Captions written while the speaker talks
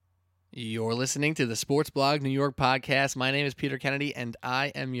You're listening to the Sports Blog New York podcast. My name is Peter Kennedy, and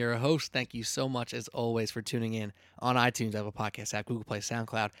I am your host. Thank you so much, as always, for tuning in on iTunes, Apple Podcast app, Google Play,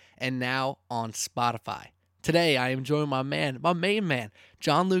 SoundCloud, and now on Spotify. Today, I am joined my main man,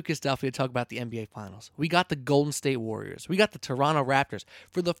 John Lucas Duffy, to talk about the NBA Finals. We got the Golden State Warriors. We got the Toronto Raptors.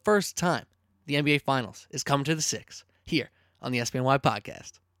 For the first time, the NBA Finals is coming to the Six here on the SBNY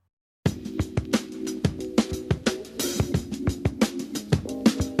podcast.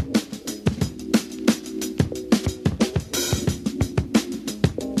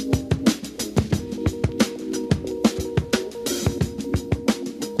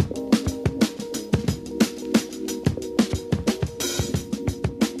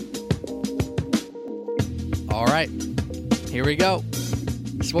 Here we go.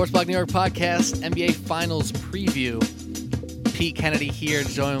 Sports Blog New York podcast, NBA Finals preview. Pete Kennedy here,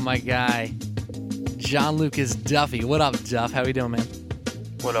 joined my guy, John Lucas Duffy. What up, Duff? How we doing, man?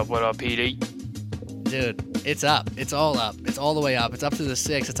 What up, Petey? Dude, it's up. It's all up. It's all the way up. It's up to the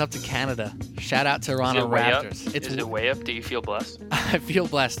Six. It's up to Canada. Shout out to Toronto Raptors. Is it way up? Do you feel blessed? I feel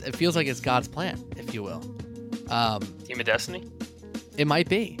blessed. It feels like it's God's plan, if you will. Team of Destiny? It might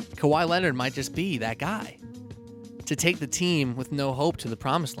be. Kawhi Leonard might just be that guy to take the team with no hope to the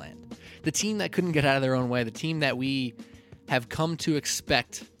promised land. The team that couldn't get out of their own way. The team that we have come to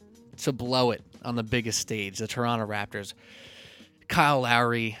expect to blow it on the biggest stage. The Toronto Raptors. Kyle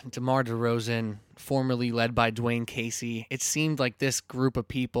Lowry, DeMar DeRozan, formerly led by Dwayne Casey. It seemed like this group of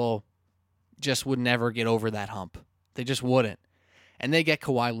people just would never get over that hump. They just wouldn't. And they get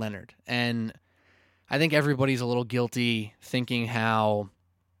Kawhi Leonard. And I think everybody's a little guilty thinking how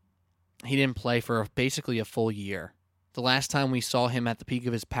he didn't play for basically a full year. The last time we saw him at the peak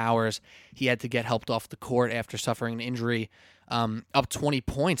of his powers, he had to get helped off the court after suffering an injury, up 20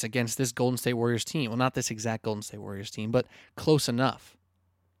 points against this Golden State Warriors team. Well, not this exact Golden State Warriors team, but close enough.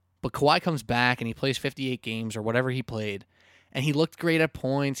 But Kawhi comes back and he plays 58 games or whatever he played, and he looked great at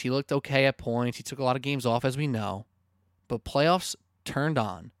points. He looked okay at points. He took a lot of games off, as we know. But playoffs turned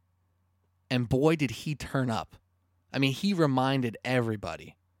on, and boy, did he turn up. I mean, he reminded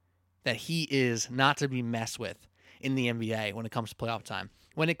everybody that he is not to be messed with in the NBA when it comes to playoff time,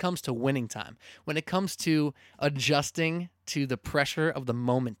 when it comes to winning time, when it comes to adjusting to the pressure of the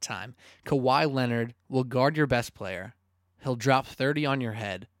moment time. Kawhi Leonard will guard your best player. He'll drop 30 on your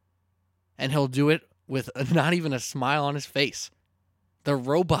head, and he'll do it with not even a smile on his face. The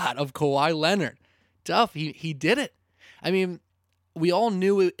robot of Kawhi Leonard. Duff, he did it. I mean, we all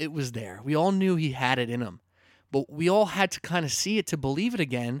knew it was there. We all knew he had it in him. But we all had to kind of see it to believe it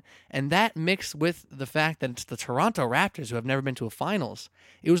again, and that mixed with the fact that it's the Toronto Raptors who have never been to a finals.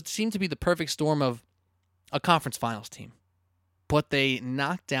 It seemed to be the perfect storm of a conference finals team. But they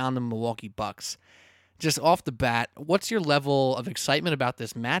knocked down the Milwaukee Bucks. Just off the bat, what's your level of excitement about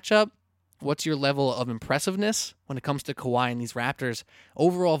this matchup? What's your level of impressiveness when it comes to Kawhi and these Raptors?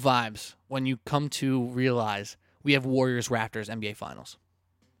 Overall vibes when you come to realize we have Warriors-Raptors NBA Finals.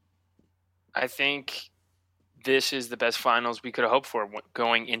 I think this is the best finals we could have hoped for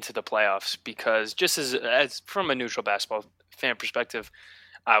going into the playoffs, because just as from a neutral basketball fan perspective,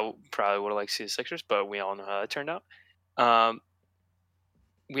 I probably would have liked to see the Sixers, but we all know how that turned out.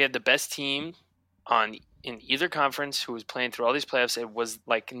 We had the best team in either conference who was playing through all these playoffs. It was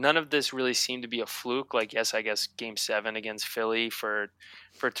like none of this really seemed to be a fluke. Like, yes, I guess Game 7 against Philly for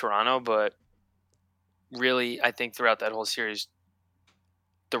Toronto, but really, I think throughout that whole series,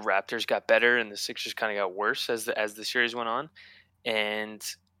 the Raptors got better and the Sixers kind of got worse as the series went on. And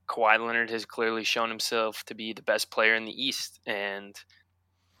Kawhi Leonard has clearly shown himself to be the best player in the East. And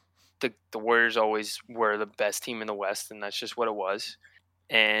the Warriors always were the best team in the West, and that's just what it was.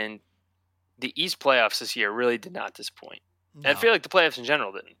 And the East playoffs this year really did not disappoint. No. I feel like the playoffs in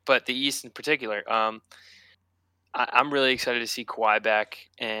general didn't, but the East in particular. I'm really excited to see Kawhi back.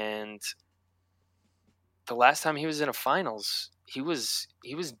 And the last time he was in a finals, he was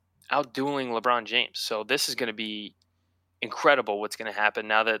out-dueling LeBron James. So this is going to be incredible what's going to happen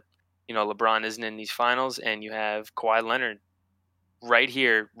now that, LeBron isn't in these finals, and you have Kawhi Leonard right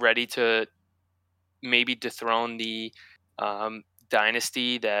here ready to maybe dethrone the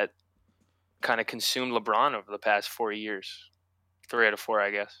dynasty that kind of consumed LeBron over the past 4 years. 3 out of 4,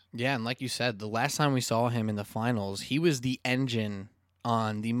 I guess. Yeah, and like you said, the last time we saw him in the finals, he was the engine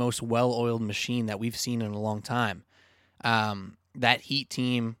on the most well-oiled machine that we've seen in a long time. That Heat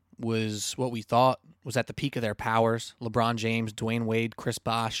team was what we thought was at the peak of their powers. LeBron James, Dwayne Wade, Chris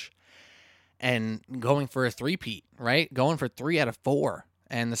Bosh, and going for a three-peat, right? Going for 3 out of 4.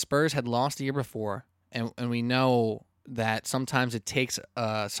 And the Spurs had lost the year before, and we know that sometimes it takes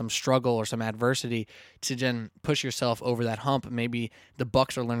some struggle or some adversity to then push yourself over that hump. Maybe the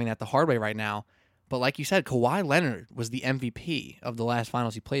Bucks are learning that the hard way right now. But like you said, Kawhi Leonard was the MVP of the last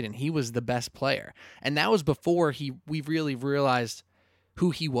finals he played in. He was the best player. And that was before we really realized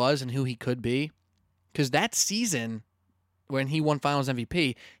who he was and who he could be. Because that season, when he won finals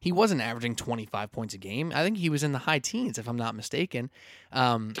MVP, he wasn't averaging 25 points a game. I think he was in the high teens, if I'm not mistaken.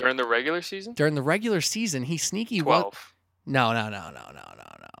 During the regular season? During the regular season, he sneaky 12. No.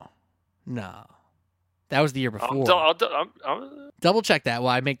 That was the year before. I'll Double check that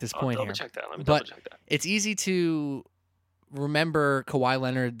while I make this point here. double check that. Let me But double check that. it's easy to remember Kawhi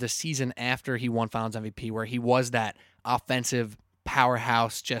Leonard the season after he won Finals MVP, where he was that offensive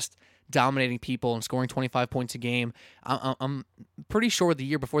powerhouse, just dominating people and scoring 25 points a game. I'm pretty sure the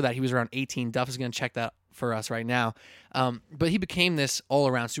year before that he was around 18. Duff is going to check that for us right now. But he became this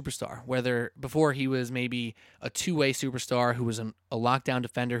all-around superstar, whether before he was maybe a two-way superstar who was a lockdown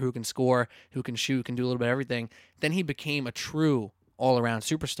defender who can score, who can shoot, can do a little bit of everything. Then he became a true all-around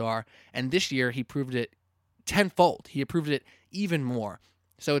superstar. And this year he proved it tenfold. He proved it even more.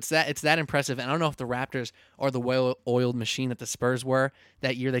 So it's that impressive. And I don't know if the Raptors are the well-oiled machine that the Spurs were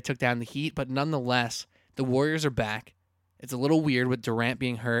that year they took down the Heat, but nonetheless, the Warriors are back. It's a little weird with Durant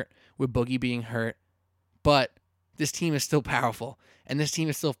being hurt, with Boogie being hurt, but this team is still powerful, and this team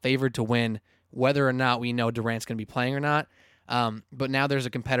is still favored to win, whether or not we know Durant's going to be playing or not. But now there's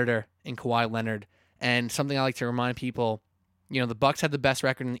a competitor in Kawhi Leonard, and something I like to remind people, the Bucks had the best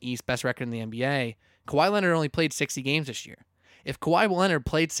record in the East, best record in the NBA. Kawhi Leonard only played 60 games this year. If Kawhi Leonard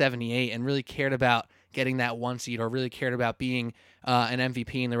played 78 and really cared about getting that one seed or really cared about being an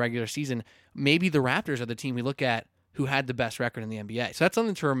MVP in the regular season, maybe the Raptors are the team we look at who had the best record in the NBA. So that's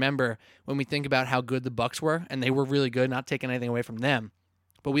something to remember when we think about how good the Bucks were, and they were really good, not taking anything away from them.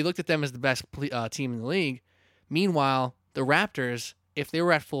 But we looked at them as the best team in the league. Meanwhile, the Raptors, if they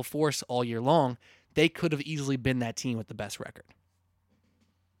were at full force all year long, they could have easily been that team with the best record.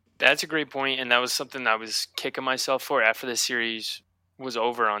 That's a great point, and that was something I was kicking myself for after the series was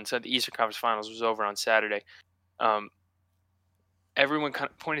over the Eastern Conference Finals was over on Saturday. Everyone kind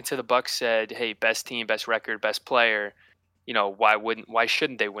of pointed to the Bucks, said, "Hey, best team, best record, best player. Why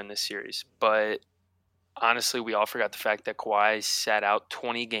shouldn't they win this series?" But honestly, we all forgot the fact that Kawhi sat out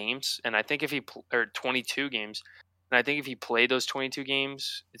 20 games, and I think 22 games, and I think if he played those 22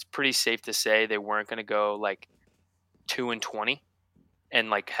 games, it's pretty safe to say they weren't going to go like 2-20. And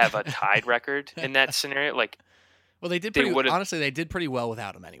have a tied record in that scenario. Well, they did honestly, they did pretty well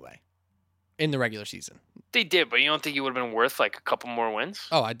without him anyway in the regular season. They did, but you don't think he would have been worth a couple more wins?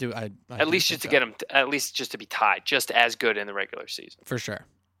 Oh, I do. I at least just to get him, at least just to be tied, just as good in the regular season. For sure.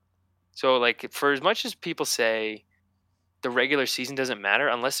 So, for as much as people say the regular season doesn't matter,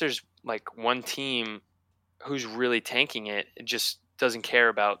 unless there's one team who's really tanking it, it just doesn't care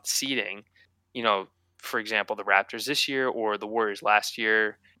about seeding, for example, the Raptors this year or the Warriors last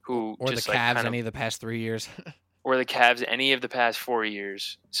year, or the Cavs any of the past 3 years, or the Cavs any of the past 4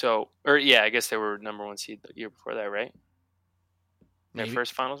 years. So, I guess they were number one seed the year before that, right? Their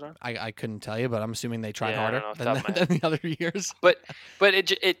first finals run. I couldn't tell you, but I'm assuming they tried harder than the other years. But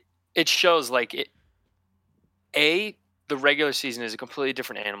it shows the regular season is a completely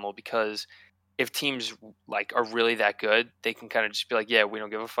different animal because if teams are really that good, they can kind of just be like, yeah, we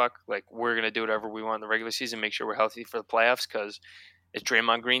don't give a fuck. We're going to do whatever we want in the regular season, make sure we're healthy for the playoffs. Because as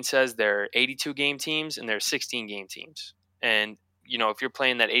Draymond Green says, there are 82 game teams and there are 16 game teams. And, if you're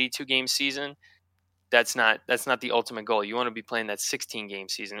playing that 82 game season, that's not the ultimate goal. You want to be playing that 16 game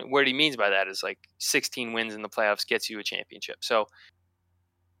season. What he means by that is 16 wins in the playoffs gets you a championship. So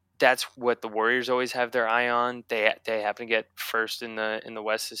that's what the Warriors always have their eye on. They happen to get first in the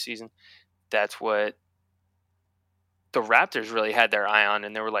West this season. That's what the Raptors really had their eye on.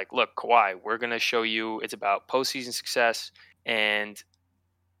 And they were like, look, Kawhi, we're going to show you it's about postseason success, and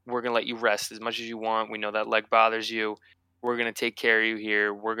we're going to let you rest as much as you want. We know that leg bothers you. We're going to take care of you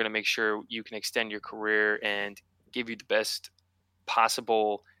here. We're going to make sure you can extend your career and give you the best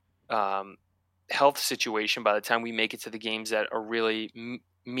possible health situation by the time we make it to the games that are really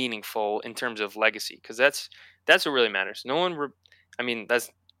meaningful in terms of legacy. Because that's what really matters. That's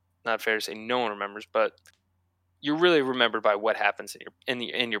not fair to say no one remembers, but you're really remembered by what happens in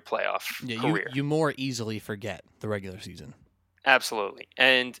your playoff career. You more easily forget the regular season. Absolutely.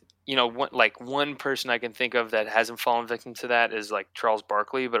 And one person I can think of that hasn't fallen victim to that is Charles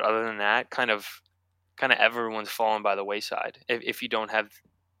Barkley, but other than that, kind of everyone's fallen by the wayside if you don't have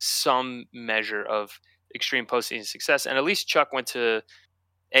some measure of extreme postseason success. And at least Chuck went to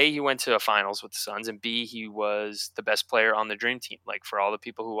A, he went to a finals with the Suns, and B, he was the best player on the Dream Team. Like, for all the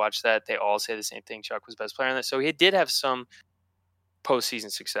people who watch that, they all say the same thing. Chuck was the best player on that. So he did have some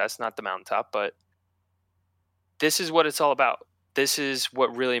postseason success, not the mountaintop, but this is what it's all about. This is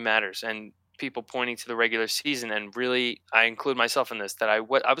what really matters. And people pointing to the regular season, and really, I include myself in this, that I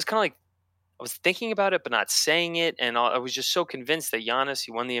was kind of like, I was thinking about it, but not saying it. And I was just so convinced that Giannis,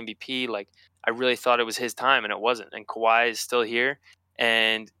 he won the MVP. Like, I really thought it was his time, and it wasn't. And Kawhi is still here.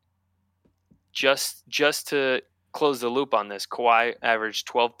 And just to close the loop on this, Kawhi averaged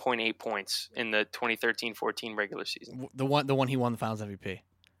 12.8 points in the 2013-14 regular season. The one he won the Finals MVP.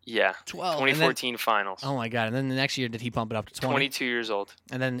 Yeah, 12. 2014 Finals. Oh my God! And then the next year, did he bump it up to 20? 22 years old.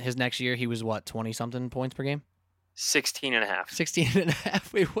 And then his next year, he was what, 20-something points per game? 16 and a half. 16 and a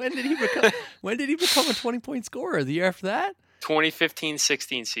half. Wait, when did he become a 20-point scorer? The year after that?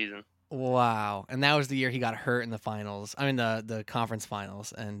 2015-16 season. Wow. And that was the year he got hurt in the finals. I mean, the conference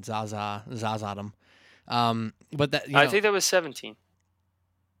finals, and Zaza'd him. But that, I think that was 17.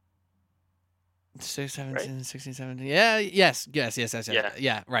 17, right? 16, 17. Yeah, yes.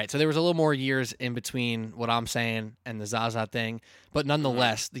 Yeah, right. So there was a little more years in between what I'm saying and the Zaza thing. But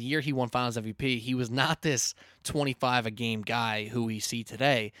nonetheless, the year he won Finals MVP, he was not this 25-a-game guy who we see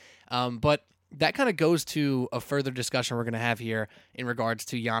today. But that kind of goes to a further discussion we're going to have here in regards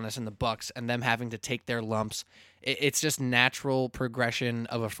to Giannis and the Bucks and them having to take their lumps. It's just natural progression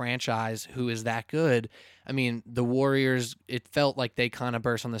of a franchise who is that good. I mean, the Warriors, it felt like they kind of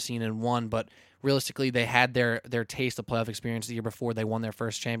burst on the scene and won, but realistically, they had their taste of playoff experience the year before. They won their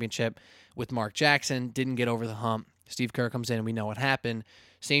first championship with Mark Jackson, didn't get over the hump. Steve Kerr comes in, and we know what happened.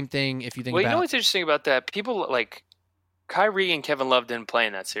 Same thing if you think about... Well, you know what's interesting about that? People like Kyrie and Kevin Love didn't play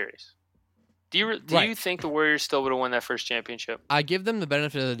in that series. Do you think the Warriors still would have won that first championship? I give them the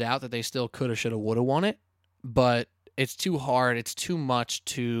benefit of the doubt that they still could have, should have, would have won it, but it's too hard. It's too much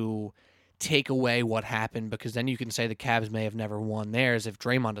to take away what happened, because then you can say the Cavs may have never won theirs if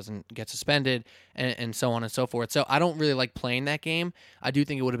Draymond doesn't get suspended and so on and so forth. So I don't really like playing that game. I do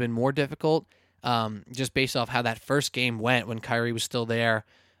think it would have been more difficult just based off how that first game went when Kyrie was still there.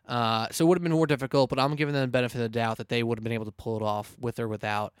 So it would have been more difficult, but I'm giving them the benefit of the doubt that they would have been able to pull it off with or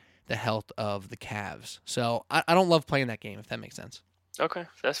without the health of the Cavs. So I don't love playing that game, if that makes sense. Okay,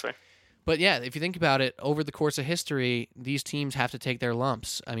 that's fair. But yeah, if you think about it, over the course of history, these teams have to take their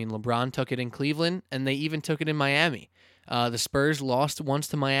lumps. I mean, LeBron took it in Cleveland, and they even took it in Miami. The Spurs lost once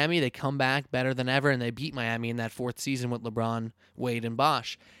to Miami. They come back better than ever, and they beat Miami in that fourth season with LeBron, Wade, and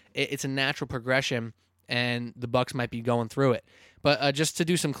Bosh. It's a natural progression, and the Bucks might be going through it. But just to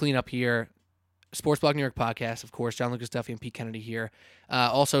do some cleanup here, Sports Blog New York podcast, of course, John Lucas Duffy and Pete Kennedy here.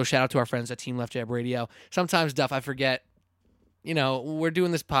 Also, shout out to our friends at Team Left Jab Radio. Sometimes, Duff, I forget. You know, we're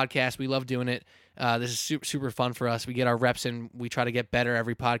doing this podcast. We love doing it. This is super, super fun for us. We get our reps in. We try to get better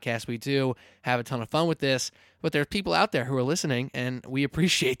every podcast we do, have a ton of fun with this. But there's people out there who are listening, and we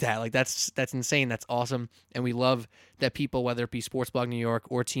appreciate that. Like, that's insane. That's awesome. And we love that people, whether it be Sports Blog New York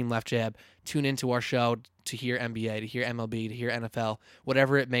or Team Left Jab, tune into our show to hear NBA, to hear MLB, to hear NFL,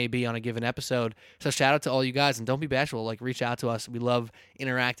 whatever it may be on a given episode. So shout out to all you guys, and don't be bashful. Like, reach out to us. We love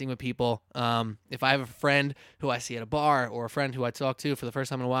interacting with people. If I have a friend who I see at a bar or a friend who I talk to for the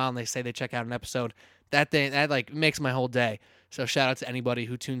first time in a while and they say they check out an episode, that like makes my whole day. So shout out to anybody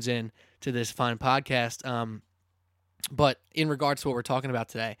who tunes in to this fine podcast. But in regards to what we're talking about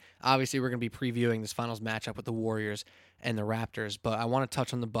today, obviously we're going to be previewing this finals matchup with the Warriors and the Raptors, but I want to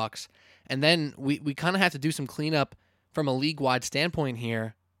touch on the Bucks. And then we kind of have to do some cleanup from a league-wide standpoint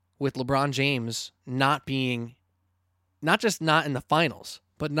here with LeBron James not just not in the finals,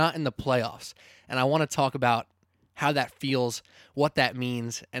 but not in the playoffs. And I want to talk about how that feels, what that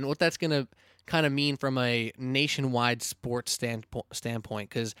means, and what that's going to kind of mean from a nationwide sports standpoint,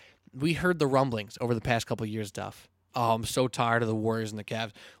 because we heard the rumblings over the past couple of years, Duff. Oh, I'm so tired of the Warriors and the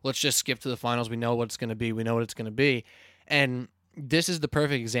Cavs. Let's just skip to the finals. We know what it's going to be. We know what it's going to be. And this is the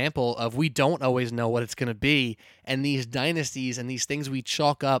perfect example of we don't always know what it's going to be. And these dynasties and these things we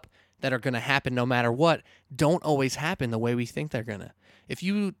chalk up that are going to happen no matter what don't always happen the way we think they're going to. If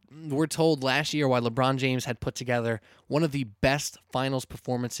you were told last year why LeBron James had put together one of the best finals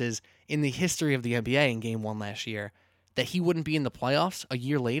performances in the history of the NBA in Game 1 last year, that he wouldn't be in the playoffs a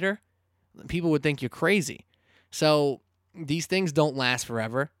year later, people would think you're crazy. So these things don't last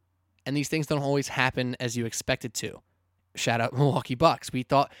forever, and these things don't always happen as you expect it to. Shout out Milwaukee Bucks.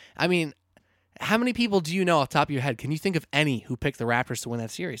 How many people do you know off the top of your head? Can you think of any who picked the Raptors to win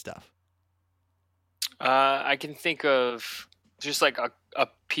that series, Stuff? I can think of just like a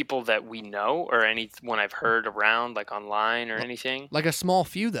people that we know, or anyone I've heard around, like online or anything. Like a small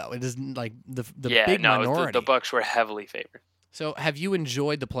few, though. It is like the big minority. The Bucks were heavily favored. So have you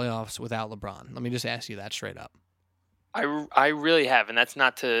enjoyed the playoffs without LeBron? Let me just ask you that straight up. I really have, and that's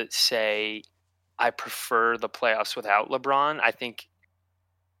not to say I prefer the playoffs without LeBron. I think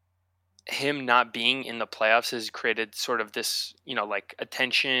him not being in the playoffs has created sort of this, like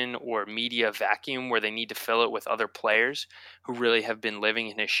attention or media vacuum where they need to fill it with other players who really have been living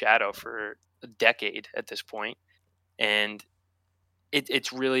in his shadow for a decade at this point. And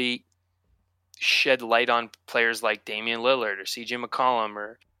it's really shed light on players like Damian Lillard or CJ McCollum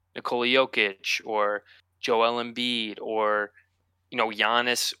or Nikola Jokic or Joel Embiid or,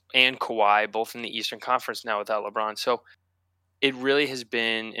 Giannis and Kawhi, both in the Eastern Conference now without LeBron. So it really has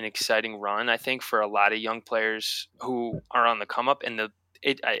been an exciting run, I think, for a lot of young players who are on the come up, and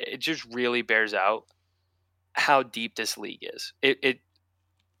it just really bears out how deep this league is. It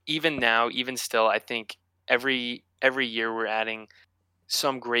even now, even still, I think every year we're adding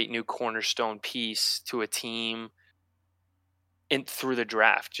some great new cornerstone piece to a team through the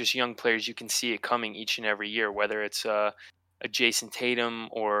draft. Just young players, you can see it coming each and every year, whether it's a Jason Tatum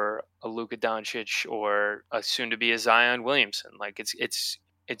or a Luka Doncic or a soon-to-be a Zion Williamson. Like it's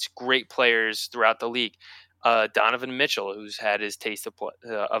great players throughout the league. Donovan Mitchell, who's had his taste of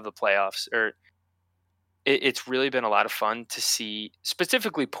the playoffs, it's really been a lot of fun to see,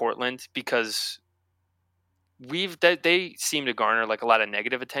 specifically Portland, because they seem to garner like a lot of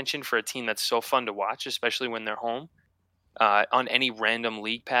negative attention for a team that's so fun to watch, especially when they're home on any random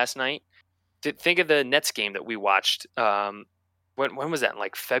league pass night. Think of the Nets game that we watched. When was that? In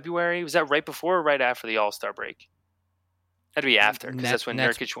like February? Was that right before or right after the All-Star break? Had to be after, because that's when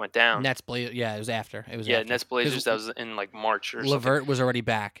Nurkic went down. Nets Blazers. Yeah, it was after. Nets Blazers. That was in like March or something. LeVert was already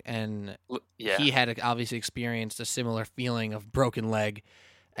back, and he had obviously experienced a similar feeling of broken leg,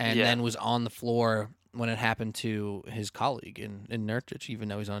 and then was on the floor when it happened to his colleague in Nurkic, even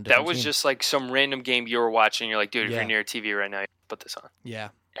though he's on a different That was team. Just like some random game you were watching. You're like, dude, if you're near a TV right now, put this on. Yeah.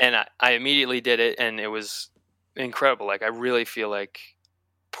 And I immediately did it, and it was incredible. Like, I really feel like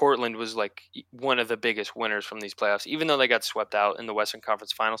Portland was like one of the biggest winners from these playoffs. Even though they got swept out in the Western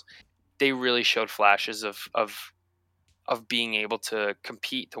Conference Finals, they really showed flashes of being able to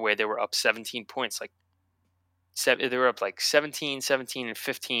compete the way they were up 17 points. Like, they were up like 17, 17, and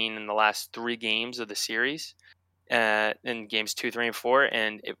 15 in the last 3 games of the series, in games 2, 3, and 4.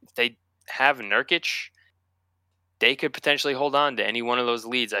 And if they have Nurkic, they could potentially hold on to any one of those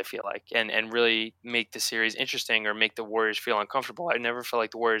leads, I feel like, and really make the series interesting or make the Warriors feel uncomfortable. I never felt like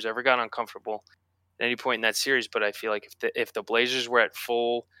the Warriors ever got uncomfortable at any point in that series, but I feel like if the Blazers were at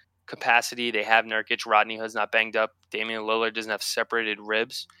full capacity, they have Nurkic, Rodney Hood's not banged up, Damian Lillard doesn't have separated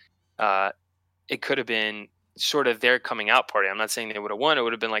ribs, it could have been sort of their coming out party. I'm not saying they would have won. It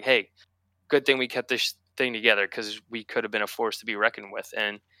would have been like, hey, good thing we kept this thing together, because we could have been a force to be reckoned with.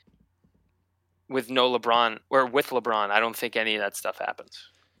 And with no LeBron, or with LeBron, I don't think any of that stuff happens.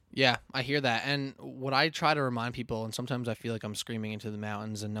 Yeah, I hear that. And what I try to remind people, and sometimes I feel like I'm screaming into the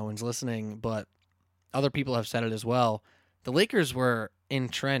mountains and no one's listening, but other people have said it as well. The Lakers were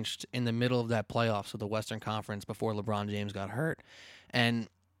entrenched in the middle of that playoffs of the Western Conference before LeBron James got hurt. And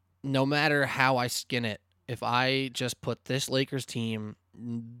no matter how I skin it, if I just put this Lakers team,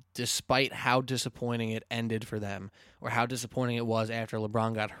 despite how disappointing it ended for them or how disappointing it was after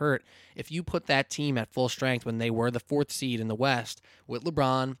LeBron got hurt, if you put that team at full strength when they were the 4th seed in the West with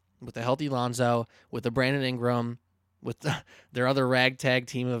LeBron, with a healthy Lonzo, with a Brandon Ingram, with their other ragtag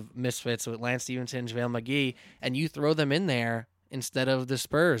team of misfits with Lance Stevenson, JaVale McGee, and you throw them in there instead of the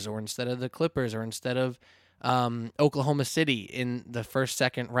Spurs or instead of the Clippers or instead of Oklahoma City in the first,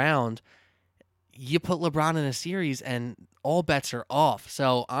 second round, you put LeBron in a series and all bets are off.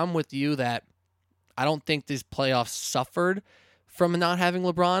 So I'm with you that I don't think these playoffs suffered from not having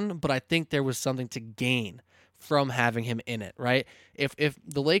LeBron, but I think there was something to gain from having him in it, right? If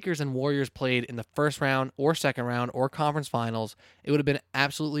the Lakers and Warriors played in the first round or second round or conference finals, it would have been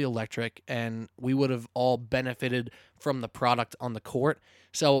absolutely electric, and we would have all benefited from the product on the court.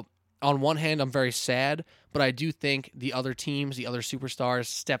 So on one hand, I'm very sad, but I do think the other teams, the other superstars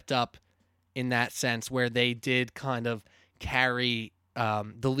stepped up in that sense where they did kind of carry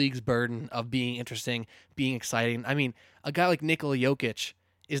the league's burden of being interesting, being exciting. I mean, a guy like Nikola Jokic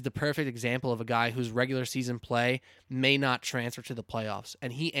is the perfect example of a guy whose regular season play may not transfer to the playoffs.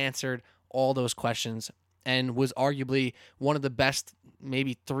 And he answered all those questions and was arguably one of the best,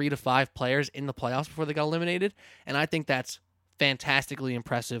 maybe 3 to 5 players in the playoffs before they got eliminated. And I think that's fantastically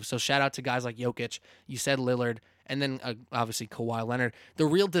impressive. So shout out to guys like Jokic. You said Lillard. And then, obviously, Kawhi Leonard. The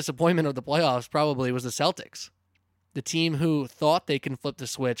real disappointment of the playoffs probably was the Celtics. The team who thought they can flip the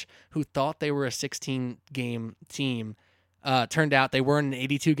switch, who thought they were a 16-game team, Turned out they weren't an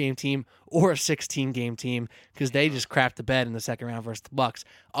 82-game team or a 16-game team because they just crapped the bed in the second round versus the Bucks.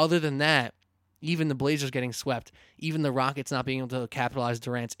 Other than that, even the Blazers getting swept, even the Rockets not being able to capitalize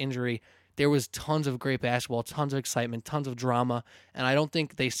Durant's injury, there was tons of great basketball, tons of excitement, tons of drama, and I don't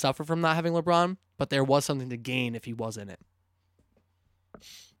think they suffer from not having LeBron, but there was something to gain if he was in it.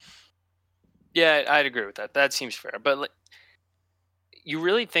 Yeah, I'd agree with that. That seems fair. But you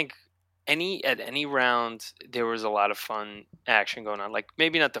really think at any round there was a lot of fun action going on? Like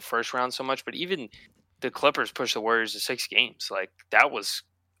maybe not the first round so much, but even the Clippers pushed the Warriors to 6 games. Like that was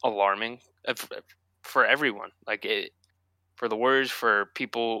alarming for everyone. Like for the Warriors, for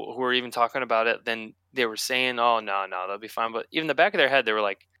people who were even talking about it, then they were saying, "Oh no, they'll be fine." But even in the back of their head, they were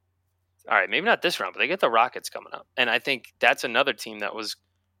like, "All right, maybe not this round, but they get the Rockets coming up." And I think that's another team that was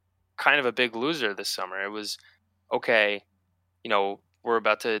kind of a big loser this summer. It was okay, we're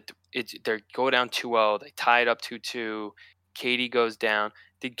about to they go down 2-0. They tie it up 2-2. Katie goes down.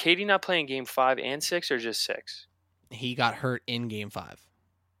 Did Katie not play in game 5 and 6 or just 6? He got hurt in game 5.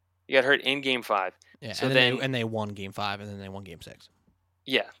 He got hurt in game 5. Yeah, so and they won game 5 and then they won game 6.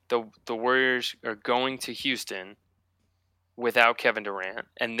 Yeah, the Warriors are going to Houston without Kevin Durant,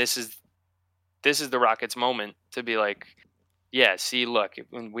 and this is the Rockets' moment to be like, yeah, see, look,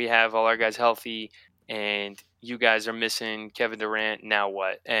 when we have all our guys healthy and you guys are missing Kevin Durant, now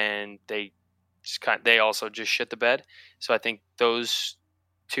what? And they also just shit the bed. So I think those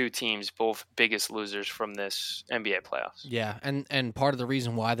two teams, both biggest losers from this NBA playoffs. Yeah, and part of the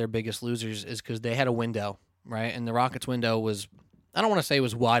reason why they're biggest losers is because they had a window, right? And the Rockets' window was, I don't want to say it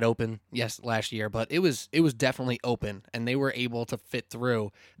was wide open, last year, but it was definitely open, and they were able to fit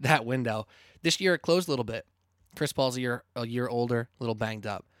through that window. This year it closed a little bit. Chris Paul's a year older, a little banged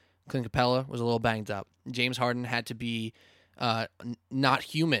up. Clint Capella was a little banged up. James Harden had to be not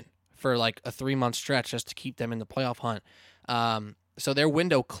human for like a 3-month stretch just to keep them in the playoff hunt. So their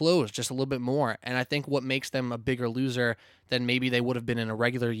window closed just a little bit more. And I think what makes them a bigger loser than maybe they would have been in a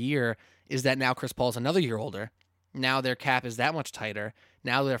regular year is that now Chris Paul's another year older. Now their cap is that much tighter.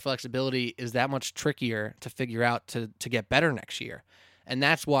 Now their flexibility is that much trickier to figure out to get better next year. And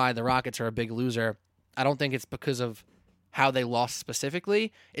that's why the Rockets are a big loser. I don't think it's because of how they lost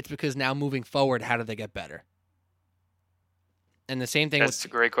specifically. It's because now moving forward, how do they get better? And the same thing. That's a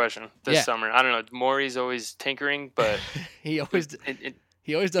great question. This summer, I don't know. Maury's always tinkering, but he always does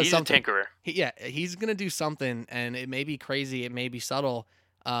he's something. A tinkerer. He's gonna do something, and it may be crazy, it may be subtle.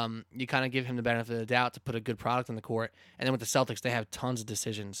 You kind of give him the benefit of the doubt to put a good product on the court. And then with the Celtics, they have tons of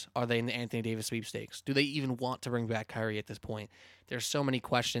decisions. Are they in the Anthony Davis sweepstakes? Do they even want to bring back Kyrie at this point? There's so many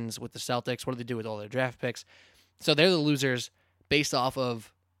questions with the Celtics. What do they do with all their draft picks? So they're the losers based off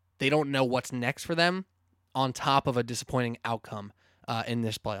of they don't know what's next for them on top of a disappointing outcome in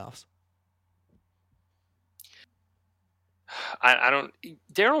this playoffs. I don't.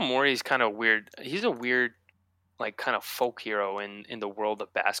 Daryl Morey's kind of weird. He's a weird, like, kind of folk hero in the world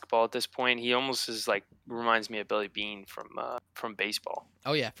of basketball at this point. He almost is like reminds me of Billy Beane from baseball.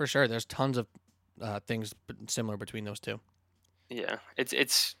 Oh yeah, for sure. There's tons of things similar between those two. Yeah,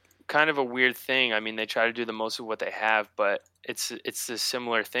 it's kind of a weird thing. I mean, they try to do the most of what they have, but it's this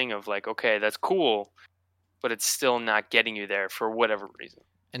similar thing of like, okay, that's cool, but it's still not getting you there for whatever reason.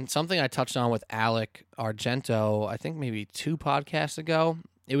 And something I touched on with Alec Argento, I think maybe 2 podcasts ago.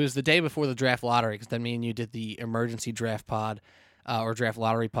 It was the day before the draft lottery, because then me and you did the emergency draft pod or draft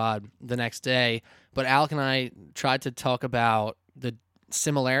lottery pod the next day. But Alec and I tried to talk about the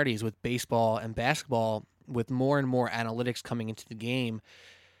similarities with baseball and basketball with more and more analytics coming into the game.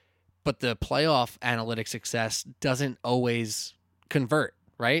 But the playoff analytic success doesn't always convert,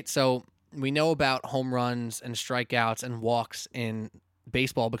 right? So we know about home runs and strikeouts and walks in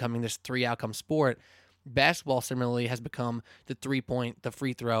baseball becoming this 3-outcome sport. Basketball similarly has become the 3-point, the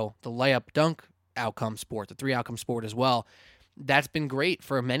free throw, the layup dunk outcome sport, the 3-outcome sport as well. That's been great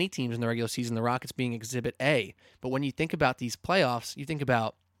for many teams in the regular season, the Rockets being Exhibit A. But when you think about these playoffs, you think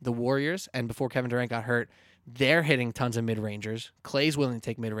about the Warriors, and before Kevin Durant got hurt, they're hitting tons of mid-rangers. Clay's willing to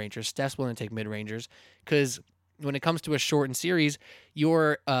take mid-rangers. Steph's willing to take mid-rangers. Because when it comes to a shortened series,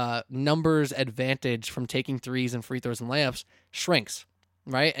 your numbers advantage from taking threes and free throws and layups shrinks,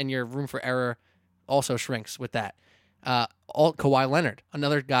 right? And your room for error also shrinks with that. Kawhi Leonard,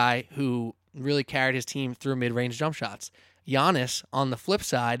 another guy who really carried his team through mid-range jump shots. Giannis, on the flip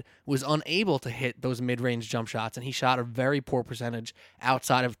side, was unable to hit those mid-range jump shots, and he shot a very poor percentage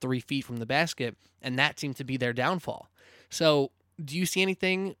outside of 3 feet from the basket, and that seemed to be their downfall. So do you see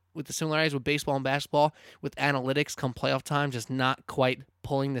anything with the similarities with baseball and basketball, with analytics come playoff time just not quite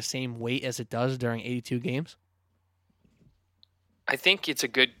pulling the same weight as it does during 82 games? I think it's a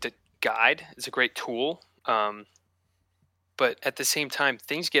good guide. It's a great tool. but at the same time,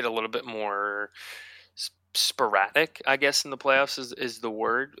 things get a little bit more sporadic, I guess, in the playoffs is the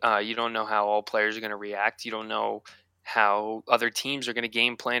word. You don't know how all players are going to react. You don't know how other teams are going to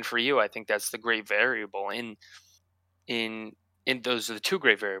game plan for you. I think that's the great variable. In those are the two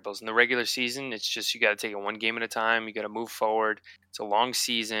great variables. In the regular season, it's just you got to take it one game at a time. You got to move forward. It's a long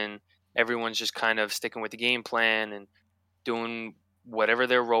season. Everyone's just kind of sticking with the game plan and doing whatever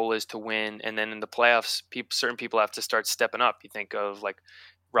their role is to win. And then in the playoffs, certain people have to start stepping up. You think of like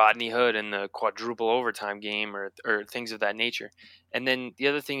Rodney Hood in the quadruple overtime game or things of that nature. And then the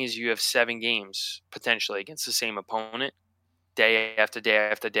other thing is you have 7 games potentially against the same opponent day after day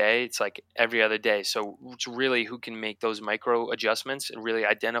after day. It's like every other day. So it's really who can make those micro adjustments and really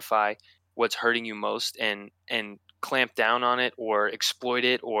identify what's hurting you most and clamp down on it or exploit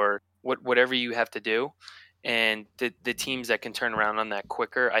it or whatever you have to do. And the teams that can turn around on that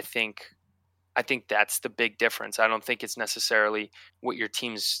quicker, I think that's the big difference. I don't think it's necessarily what your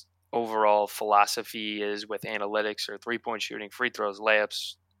team's overall philosophy is with analytics or 3-point shooting, free throws,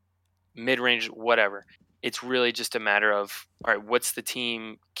 layups, mid-range, whatever. It's really just a matter of, all right, what's the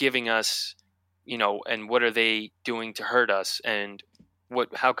team giving us, and what are they doing to hurt us, and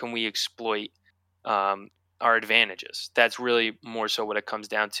how can we exploit our advantages? That's really more so what it comes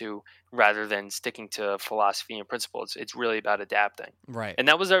down to, rather than sticking to philosophy and principles. It's really about adapting. Right. And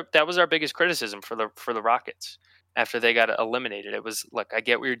that was our biggest criticism for the Rockets after they got eliminated. It was like, I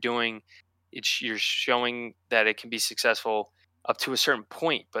get what you're doing. You're showing that it can be successful up to a certain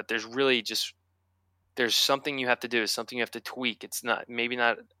point, but there's something you have to do, something you have to tweak. It's maybe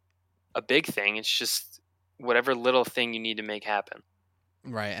not a big thing. It's just whatever little thing you need to make happen.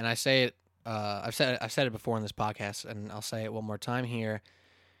 Right. And I say it, I've said it before in this podcast, and I'll say it one more time here.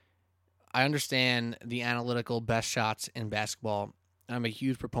 I understand the analytical best shots in basketball. I'm a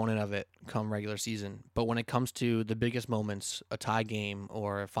huge proponent of it come regular season. But when it comes to the biggest moments, a tie game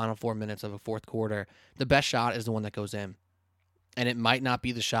or final 4 minutes of a fourth quarter, the best shot is the one that goes in. And it might not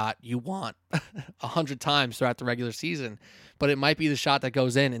be the shot you want 100 times throughout the regular season, but it might be the shot that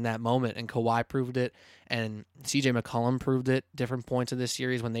goes in that moment. And Kawhi proved it, and CJ McCollum proved it different points of this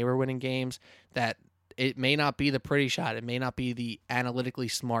series when they were winning games, that it may not be the pretty shot. It may not be the analytically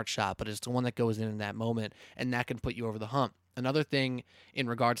smart shot, but it's the one that goes in that moment, and that can put you over the hump. Another thing in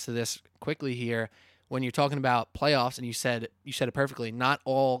regards to this quickly here, when you're talking about playoffs, and you said it perfectly, not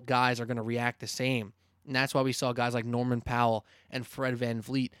all guys are going to react the same. And that's why we saw guys like Norman Powell and Fred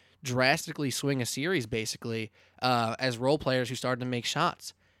VanVleet drastically swing a series, basically, as role players who started to make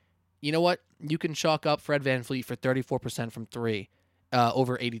shots. You know what? You can chalk up Fred VanVleet for 34% from 3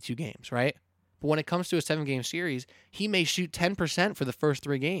 over 82 games, right? But when it comes to a 7-game series, he may shoot 10% for the first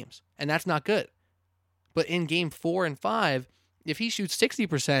 3 games, and that's not good. But in game 4 and 5, if he shoots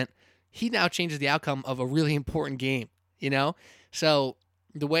 60%, he now changes the outcome of a really important game, So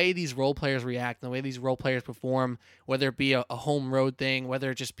the way these role players react, and the way these role players perform, whether it be a home road thing, whether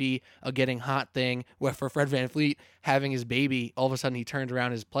it just be a getting hot thing, where for Fred VanVleet having his baby, all of a sudden he turns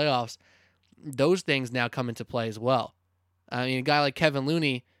around his playoffs, those things now come into play as well. I mean, a guy like Kevin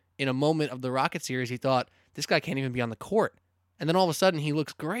Looney, in a moment of the Rocket series, he thought, this guy can't even be on the court. And then all of a sudden he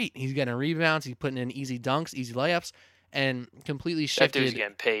looks great. He's getting rebounds, he's putting in easy dunks, easy layups, and completely shifted. That dude's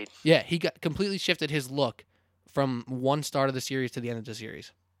getting paid. Yeah, he completely shifted his look from one start of the series to the end of the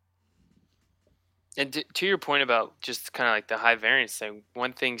series. And to your point about just kind of like the high variance thing,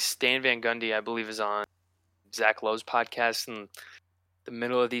 one thing Stan Van Gundy, I believe, is on Zach Lowe's podcast in the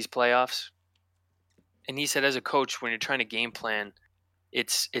middle of these playoffs. And he said, as a coach, when you're trying to game plan,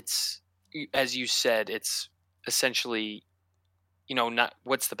 it's as you said, it's essentially, not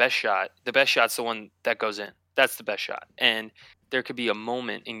what's the best shot. The best shot's the one that goes in. That's the best shot. And there could be a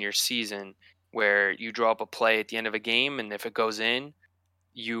moment in your season where you draw up a play at the end of a game, and if it goes in,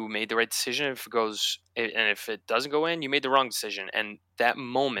 you made the right decision. If it doesn't go in, you made the wrong decision. And that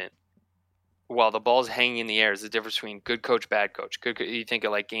moment, while the ball's hanging in the air, is the difference between good coach, bad coach. You think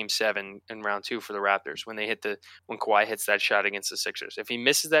of like Game 7 in round 2 for the Raptors when Kawhi hits that shot against the Sixers. If he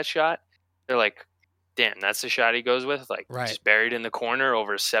misses that shot, they're like, damn, that's the shot he goes with, like right. Just buried in the corner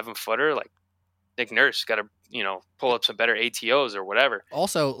over a 7-footer. Like Nick Nurse got to pull up some better ATOs or whatever.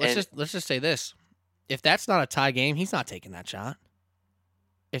 Also, let's just say this: if that's not a tie game, he's not taking that shot.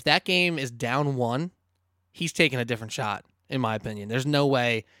 If that game is down 1, he's taking a different shot, in my opinion. There's no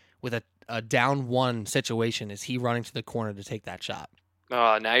way with a down 1 situation is he running to the corner to take that shot.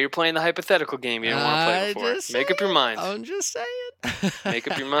 Oh, now you're playing the hypothetical game you didn't want to play before. Make up your mind. I'm just saying. Make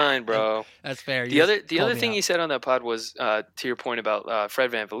up your mind, bro. That's fair. The other thing he said on that pod was, to your point about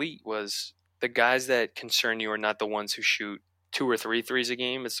Fred VanVleet, was the guys that concern you are not the ones who shoot 2 or 3 threes a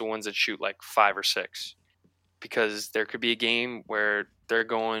game. It's the ones that shoot like 5 or 6. because there could be a game where they're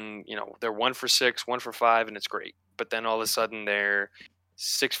going, they're 1 for 6, 1 for 5, and it's great. But then all of a sudden they're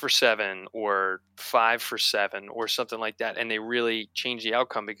 6 for 7 or 5 for 7 or something like that. And they really change the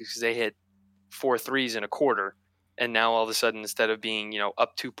outcome because they hit 4 threes in a quarter. And now all of a sudden, instead of being,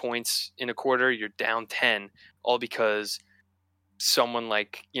 up 2 points in a quarter, you're down 10, all because someone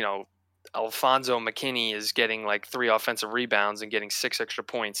like, Alfonso McKinney is getting like 3 offensive rebounds and getting 6 extra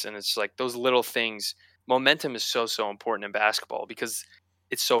points. And it's like those little things. Momentum is so important in basketball because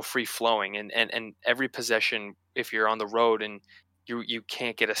it's so free flowing, and every possession, if you're on the road and you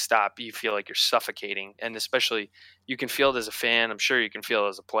can't get a stop, you feel like you're suffocating. And especially you can feel it as a fan. I'm sure you can feel it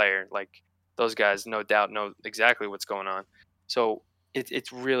as a player. Like those guys, no doubt, know exactly what's going on. So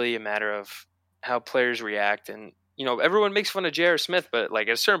it's really a matter of how players react. And everyone makes fun of J.R. Smith, but like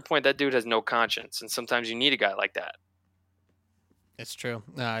at a certain point, that dude has no conscience, and sometimes you need a guy like that. It's true.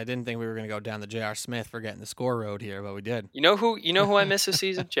 I didn't think we were going to go down the J.R. Smith for getting the score road here, but we did. You know who I miss this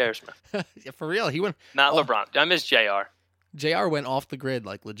season? J.R. Smith. Yeah, for real. He went not LeBron. I miss J.R. J.R. went off the grid,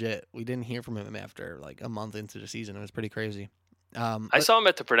 like legit. We didn't hear from him after like a month into the season. It was pretty crazy. I saw him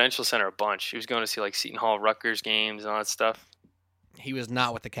at the Prudential Center a bunch. He was going to see like Seton Hall Rutgers games and all that stuff. He was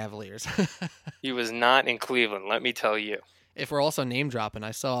not with the Cavaliers. He was not in Cleveland, let me tell you. If we're also name dropping,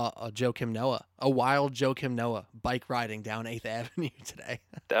 I saw a wild Joakim Noah bike riding down 8th Avenue today.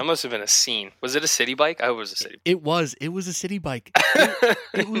 That must have been a scene. Was it a city bike? I hope it was a city bike. It was. It was a city bike.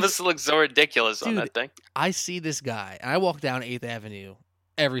 It must look so ridiculous on that thing. I see this guy, and I walk down 8th Avenue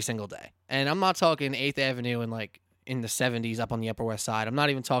every single day. And I'm not talking 8th Avenue in the 70s up on the Upper West Side. I'm not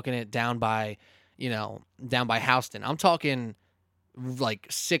even talking it down by Houston. I'm talking like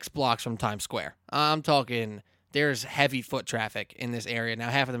 6 blocks from Times Square. I'm talking there's heavy foot traffic in this area. Now,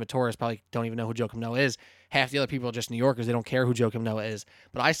 half of them are tourists, probably don't even know who Joakim Noah is. Half the other people are just New Yorkers. They don't care who Joakim Noah is.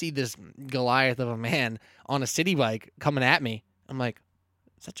 But I see this Goliath of a man on a city bike coming at me. I'm like,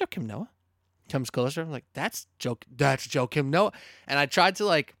 is that Joakim Noah? Comes closer. I'm like, that's Joakim Noah. And I tried to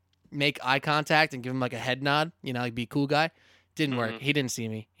like make eye contact and give him like a head nod, like be a cool guy. Didn't work. He didn't see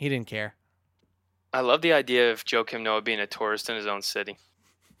me. He didn't care. I love the idea of Joakim Noah being a tourist in his own city.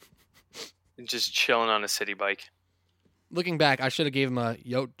 Just chilling on a city bike. Looking back, I should have gave him a,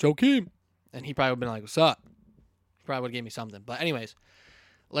 yo, Joakim. And he probably would have been like, what's up? He probably would have gave me something. But anyways,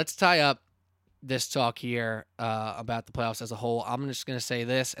 let's tie up this talk here about the playoffs as a whole. I'm just going to say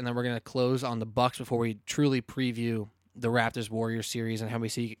this, and then we're going to close on the Bucks before we truly preview the Raptors-Warriors series and how we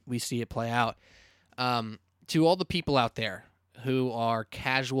see it play out. To all the people out there who are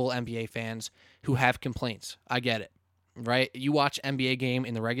casual NBA fans who have complaints, I get it, right? You watch NBA game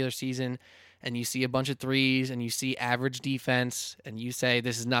in the regular season, and you see a bunch of threes, and you see average defense, and you say,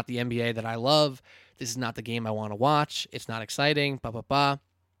 this is not the NBA that I love. This is not the game I want to watch. It's not exciting, blah, blah, blah.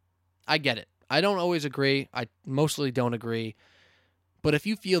 I get it. I don't always agree. I mostly don't agree. But if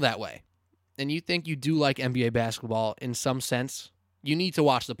you feel that way, and you think you do like NBA basketball in some sense, you need to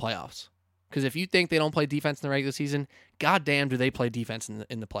watch the playoffs. Because if you think they don't play defense in the regular season, goddamn do they play defense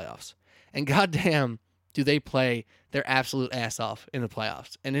in the playoffs. And goddamn do they play their absolute ass off in the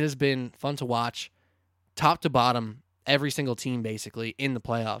playoffs. And it has been fun to watch, top to bottom, every single team basically in the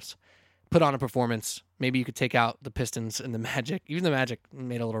playoffs put on a performance. Maybe you could take out the Pistons and the Magic. Even the Magic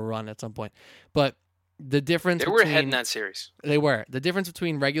made a little run at some point. But the difference They were ahead in that series. They were. The difference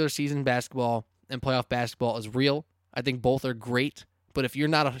between regular season basketball and playoff basketball is real. I think both are great. But if you're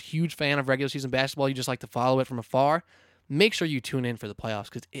not a huge fan of regular season basketball, you just like to follow it from afar, make sure you tune in for the playoffs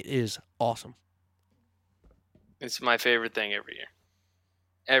because it is awesome. It's my favorite thing every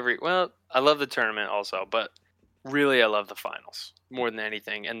year. Well, I love the tournament also, but really I love the finals more than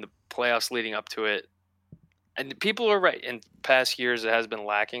anything, and the playoffs leading up to it. And people are right. In past years, it has been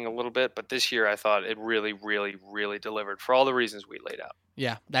lacking a little bit, but this year I thought it really, really, really delivered for all the reasons we laid out.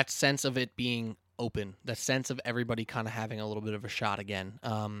 Yeah, that sense of it being open, that sense of everybody kind of having a little bit of a shot again.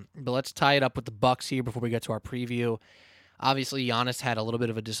 But let's tie it up with the Bucks here before we get to our preview. Obviously, Giannis had a little bit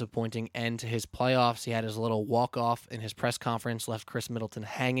of a disappointing end to his playoffs. He had his little walk-off in his press conference, left Chris Middleton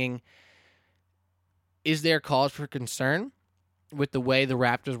hanging. Is there cause for concern with the way the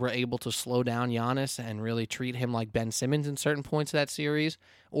Raptors were able to slow down Giannis and really treat him like Ben Simmons in certain points of that series?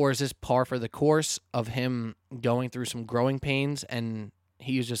 Or is this par for the course of him going through some growing pains and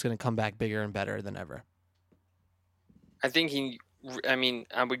he's just going to come back bigger and better than ever? I think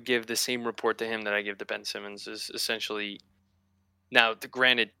I would give the same report to him that I give to Ben Simmons. Is essentially, now,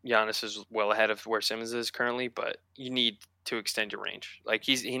 granted, Giannis is well ahead of where Simmons is currently, but you need to extend your range. Like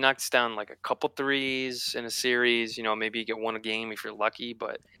he knocks down like a couple threes in a series. Maybe you get one a game if you're lucky,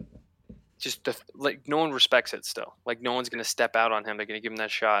 but just no one respects it still. Like no one's gonna step out on him. They're gonna give him that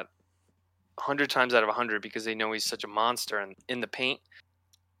shot 100 times out of 100 because they know he's such a monster in the paint.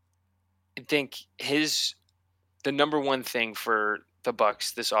 I think the number one thing for the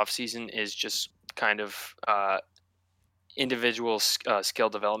Bucks this offseason is just kind of individual skill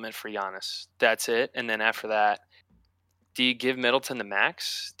development for Giannis. That's it. And then after that, do you give Middleton the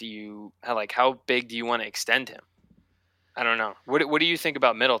max? How big do you want to extend him? I don't know. What do you think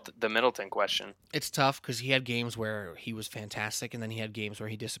about the Middleton question? It's tough because he had games where he was fantastic, and then he had games where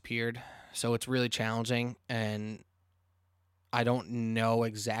he disappeared. So it's really challenging, and I don't know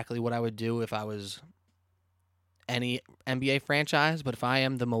exactly what I would do if I was any NBA franchise, but if I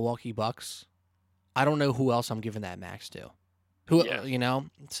am the Milwaukee Bucks, I don't know who else I'm giving that max to.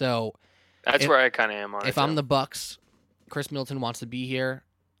 So that's where I kind of am on it. If I'm the Bucks, Chris Middleton wants to be here,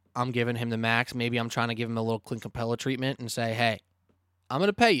 I'm giving him the max. Maybe I'm trying to give him a little Clint Capella treatment and say, hey, I'm going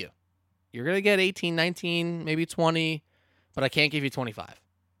to pay you. You're going to get 18, 19, maybe 20, but I can't give you 25.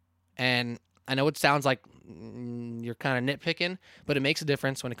 And I know it sounds like you're kind of nitpicking, but it makes a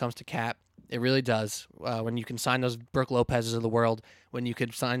difference when it comes to cap. It really does. When you can sign those Brook Lopez's of the world, when you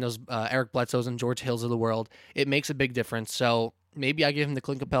could sign those Eric Bledsoes and George Hills of the world, it makes a big difference. So maybe I give him the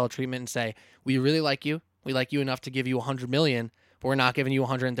Clint Capella treatment and say, we really like you. We like you enough to give you $100 million, but we're not giving you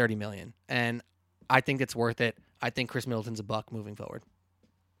 $130 million. And I think it's worth it. I think Chris Middleton's a buck moving forward.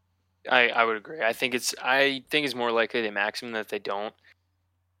 I would agree. I think it's more likely they max him than if they don't.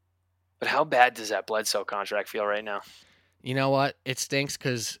 But how bad does that Bledsoe contract feel right now? You know what? It stinks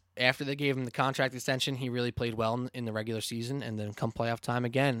because after they gave him the contract extension, he really played well in the regular season. And then come playoff time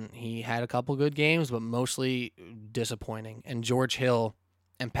again, he had a couple good games, but mostly disappointing. And George Hill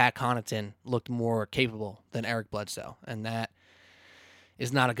and Pat Connaughton looked more capable than Eric Bledsoe. And that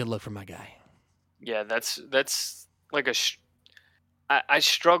is not a good look for my guy. Yeah, that's like I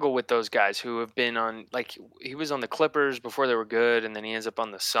struggle with those guys who have been on, like, he was on the Clippers before they were good, and then he ends up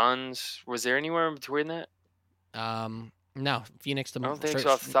on the Suns. Was there anywhere in between that? No, Phoenix to I don't think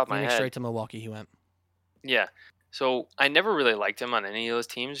so off the top of my head. Straight to Milwaukee he went. Yeah. So I never really liked him on any of those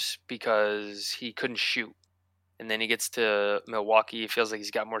teams because he couldn't shoot. And then he gets to Milwaukee, he feels like he's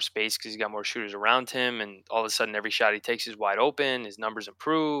got more space because he's got more shooters around him, and all of a sudden every shot he takes is wide open. His numbers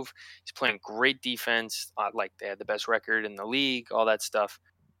improve. He's playing great defense, like they had the best record in the league, all that stuff.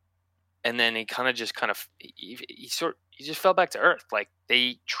 And then he he just fell back to earth. Like,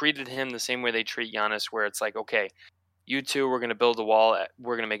 they treated him the same way they treat Giannis, where it's like, okay, you two, we're going to build a wall.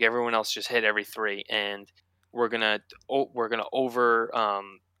 We're going to make everyone else just hit every three, and we're going to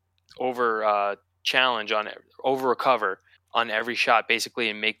challenge on it, over recover on every shot, basically,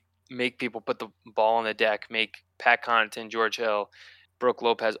 and make people put the ball on the deck, make Pat Connaughton, George Hill, Brook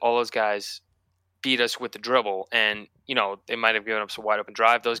Lopez, all those guys beat us with the dribble. And, they might have given up some wide open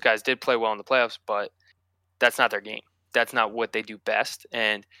drive. Those guys did play well in the playoffs, but that's not their game. That's not what they do best.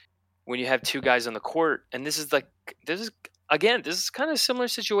 And when you have two guys on the court, and this is kind of a similar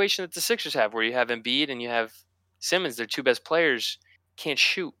situation that the Sixers have, where you have Embiid and you have Simmons, their two best players, can't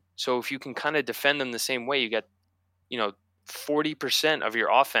shoot. So if you can kind of defend them the same way, you got, 40% of your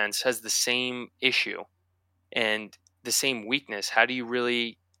offense has the same issue and the same weakness. How do you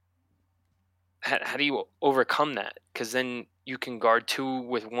overcome that? Because then you can guard two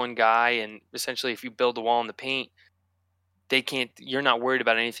with one guy, and essentially if you build a wall in the paint, you're not worried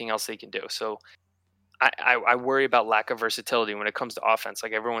about anything else they can do. So I worry about lack of versatility when it comes to offense.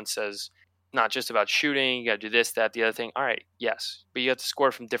 Like everyone says, not just about shooting, you got to do this, that, the other thing. All right, yes, but you have to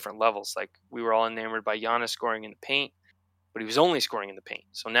score from different levels. Like, we were all enamored by Giannis scoring in the paint, but he was only scoring in the paint.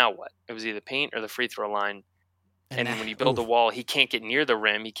 So now what? It was either paint or the free throw line. And when you build a wall, he can't get near the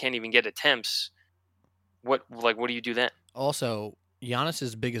rim. He can't even get attempts. What do you do then? Also,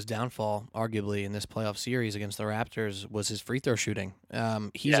 Giannis's biggest downfall, arguably, in this playoff series against the Raptors was his free throw shooting.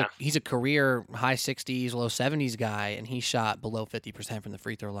 He's a career high 60s, low 70s guy, and he shot below 50% from the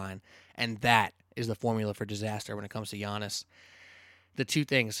free throw line. And that is the formula for disaster when it comes to Giannis. The two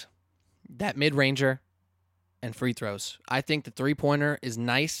things, that mid-ranger and free throws. I think the three-pointer is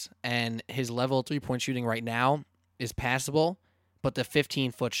nice, and his level of three-point shooting right now is passable, but the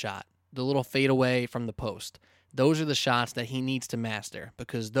 15-foot shot, the little fadeaway from the post, those are the shots that he needs to master,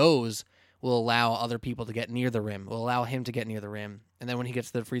 because those will allow other people to get near the rim, will allow him to get near the rim. And then when he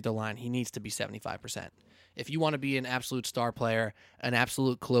gets to the free throw line, he needs to be 75%. If you want to be an absolute star player, an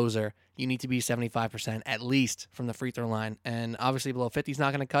absolute closer, you need to be 75% at least from the free throw line. And obviously below 50 is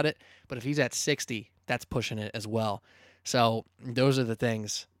not going to cut it, but if he's at 60, that's pushing it as well. So those are the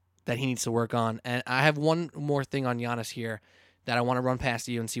things that he needs to work on. And I have one more thing on Giannis here that I want to run past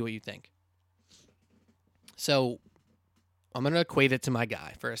you and see what you think. So I'm going to equate it to my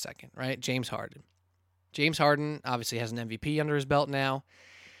guy for a second, right? James Harden. James Harden obviously has an MVP under his belt now.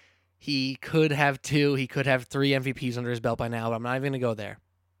 He could have 2, he could have 3 MVPs under his belt by now, but I'm not even going to go there.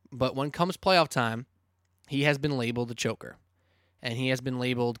 But when comes playoff time, he has been labeled the choker. And he has been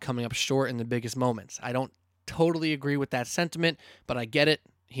labeled coming up short in the biggest moments. I don't totally agree with that sentiment, but I get it.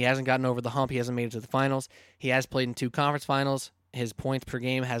 He hasn't gotten over the hump. He hasn't made it to the finals. He has played in 2 conference finals. His points per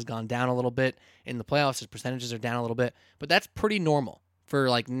game has gone down a little bit. In the playoffs, his percentages are down a little bit. But that's pretty normal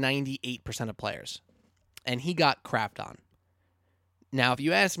for like 98% of players. And he got crapped on. Now, if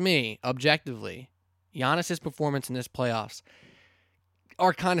you ask me, objectively, Giannis' performance in this playoffs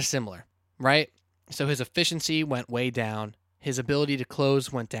are kind of similar, right? So his efficiency went way down. His ability to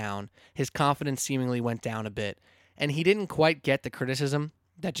close went down. His confidence seemingly went down a bit. And he didn't quite get the criticism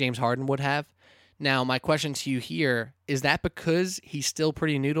that James Harden would have. Now, my question to you here, is that because he's still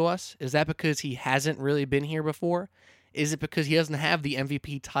pretty new to us? Is that because he hasn't really been here before? Is it because he doesn't have the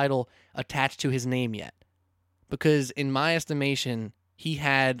MVP title attached to his name yet? Because in my estimation, he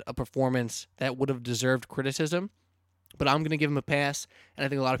had a performance that would have deserved criticism, but I'm going to give him a pass, and I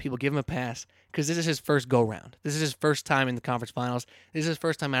think a lot of people give him a pass because this is his first go-round. This is his first time in the conference finals. This is his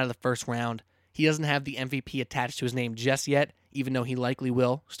first time out of the first round. He doesn't have the MVP attached to his name just yet, even though he likely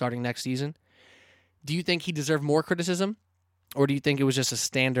will starting next season. Do you think he deserved more criticism, or do you think it was just a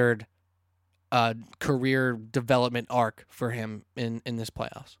standard career development arc for him in this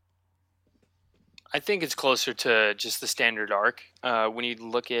playoffs? I think it's closer to just the standard arc. When you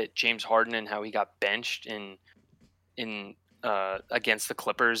look at James Harden and how he got benched in against the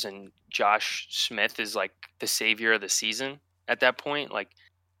Clippers, and Josh Smith is like the savior of the season at that point, like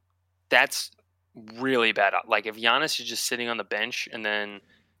that's really bad. Like if Giannis is just sitting on the bench, and then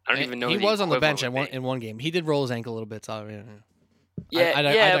I don't even know he who was on the bench in one game. He did roll his ankle a little bit. So I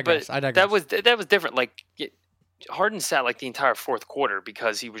digress. But that was different. Like Harden sat like the entire fourth quarter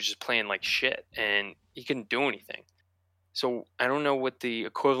because he was just playing like shit and he couldn't do anything. So I don't know what the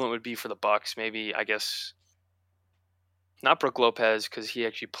equivalent would be for the Bucks. Maybe, I guess, not Brook Lopez because he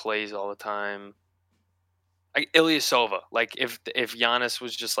actually plays all the time. Like Ilyasova. Like if Giannis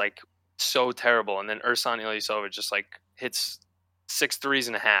was just like so terrible, and then Ersan Ilyasova just like hits 6 threes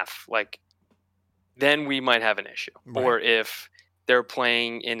and a half, like then we might have an issue. Right. Or if they're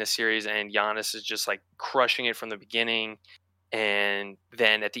playing in a series and Giannis is just like crushing it from the beginning, and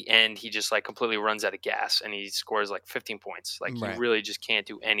then at the end he just like completely runs out of gas and he scores like 15 points. Like right. He really just can't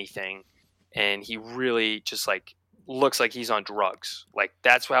do anything, and he really just like looks like he's on drugs. Like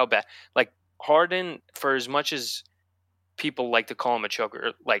that's how bad. Like Harden, for as much as people like to call him a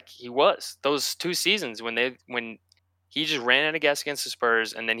choker, like he was those 2 seasons when he just ran out of gas against the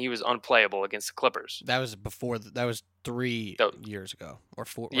Spurs, and then he was unplayable against the Clippers. That was before. That was 3 years ago, or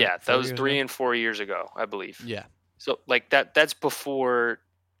 4. Yeah, right? That was 3 and 4 years ago, I believe. Yeah. So like that's before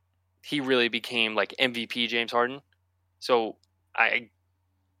he really became like MVP James Harden. So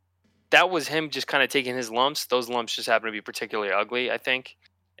that was him just kind of taking his lumps. Those lumps just happen to be particularly ugly, I think,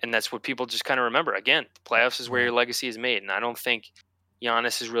 and that's what people just kind of remember. Again, the playoffs is where your legacy is made, and I don't think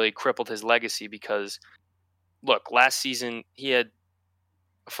Giannis has really crippled his legacy because. Look, last season he had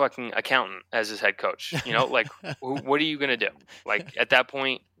a fucking accountant as his head coach. You know, like what are you gonna do? Like at that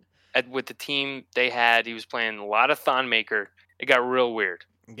point, with the team they had, he was playing a lot of Thon Maker. It got real weird.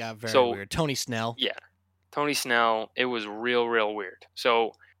 It got very weird. Tony Snell. Yeah, Tony Snell. It was real weird.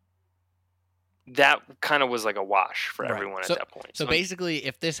 So that kind of was like a wash for everyone at that point. So basically,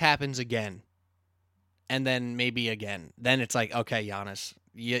 if this happens again, and then maybe again, then it's like, okay, Giannis.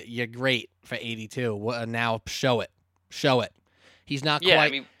 You're great for 82. Now show it. He's not quite. I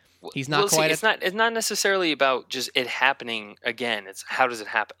mean, he's not quite. See, it's not necessarily about just it happening again. It's how does it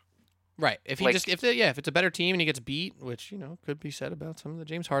happen? Right. If he if it's a better team and he gets beat, which could be said about some of the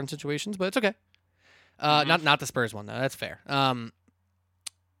James Harden situations, but it's okay. Not the Spurs one though. That's fair.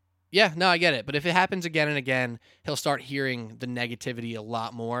 Yeah, no, I get it. But if it happens again and again, he'll start hearing the negativity a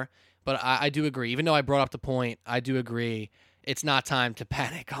lot more. But I do agree. Even though I brought up the point, I do agree. It's not time to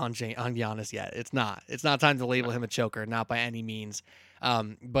panic on Giannis yet. It's not. It's not time to label him a choker, not by any means.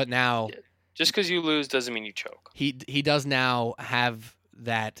 But now, just because you lose doesn't mean you choke. He does now have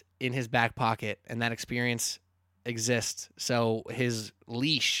that in his back pocket, and that experience exists. So his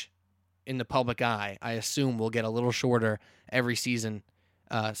leash in the public eye, I assume, will get a little shorter every season,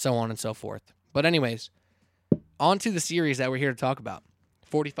 so on and so forth. But anyways, on to the series that we're here to talk about.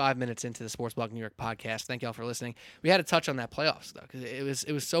 45 minutes into the Sports Block New York podcast. Thank y'all for listening. We had to touch on that playoffs, though, because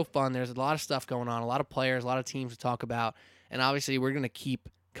it was so fun. There's a lot of stuff going on, a lot of players, a lot of teams to talk about, and obviously we're going to keep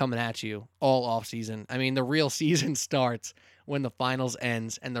coming at you all off season. I mean, the real season starts when the finals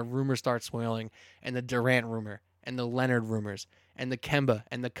ends and the rumors start swirling, and the Durant rumor, and the Leonard rumors, and the Kemba,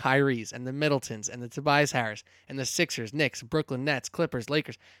 and the Kyries, and the Middletons, and the Tobias Harris, and the Sixers, Knicks, Brooklyn Nets, Clippers,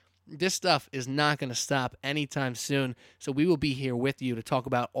 Lakers. This stuff is not going to stop anytime soon, so we will be here with you to talk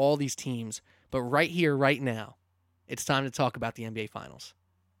about all these teams. But right here, right now, it's time to talk about the NBA Finals.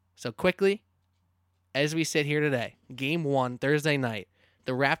 So quickly, as we sit here today, Game 1, Thursday night,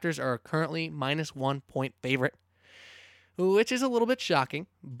 the Raptors are currently minus 1 point favorite, which is a little bit shocking,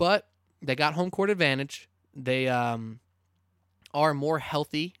 but they got home court advantage. They are more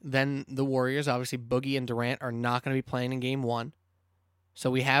healthy than the Warriors. Obviously, Boogie and Durant are not going to be playing in Game 1. So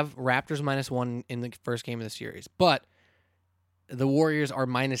we have Raptors minus 1 in the first game of the series. But the Warriors are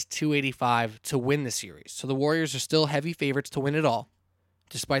minus 285 to win the series. So the Warriors are still heavy favorites to win it all,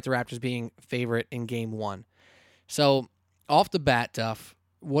 despite the Raptors being favorite in Game 1. So off the bat, Duff,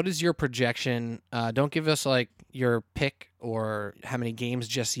 what is your projection? Don't give us like your pick or how many games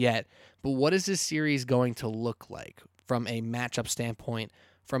just yet, but what is this series going to look like from a matchup standpoint,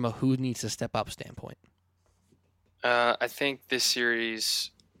 from a who needs to step up standpoint? I think this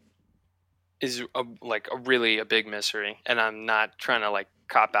series is a really a big mystery, and I'm not trying to like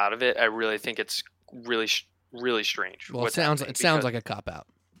cop out of it. I really think it's really strange. Well, it sounds like a cop out.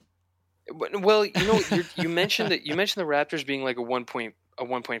 Well, you mentioned that the Raptors being like a 1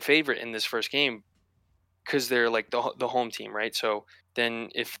 point favorite in this first game because they're like the home team, right? So then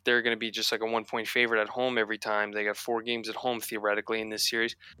if they're going to be just like a 1 point favorite at home every time, they got 4 games at home theoretically in this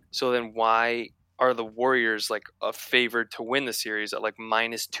series. So then why are the Warriors like a favored to win the series at like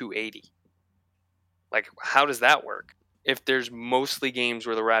minus 280? Like, how does that work? If there's mostly games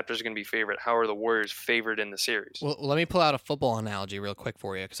where the Raptors are going to be favorite, how are the Warriors favored in the series? Well, let me pull out a football analogy real quick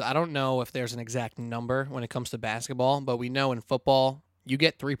for you, because I don't know if there's an exact number when it comes to basketball, but we know in football you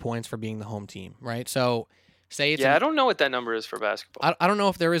get 3 points for being the home team, right? So say it's I don't know what that number is for basketball. I don't know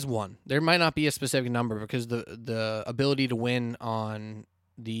if there is one. There might not be a specific number because the ability to win on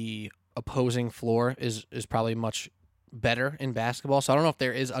the opposing floor is probably much better in basketball. So I don't know if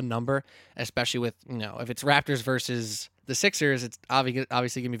there is a number, especially with, if it's Raptors versus the Sixers, it's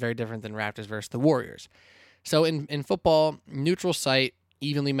obviously going to be very different than Raptors versus the Warriors. So in football, neutral site,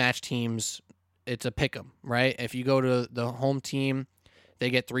 evenly matched teams, it's a pick 'em, right? If you go to the home team, they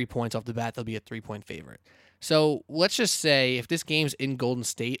get 3 points off the bat, they'll be a 3-point favorite. So let's just say if this game's in Golden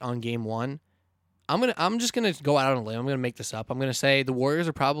State on Game 1, I'm just gonna go out on a limb. I'm gonna make this up. I'm gonna say the Warriors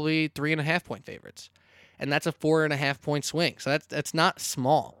are probably 3.5-point favorites, and that's a 4.5-point swing. So that's not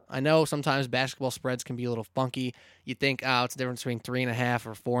small. I know sometimes basketball spreads can be a little funky. You think, it's the difference between 3.5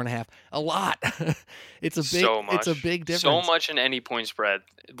 or 4.5. A lot. It's a big difference. So much in any point spread.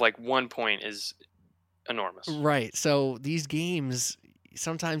 Like 1 point is enormous. Right. So these games,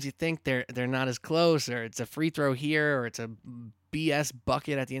 sometimes you think they're not as close, or it's a free throw here, or it's a BS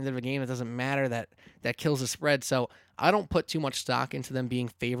bucket at the end of the game. It doesn't matter. That kills the spread. So I don't put too much stock into them being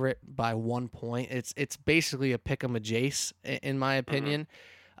favorite by 1 point. It's basically a pick 'em a Jace, in my opinion.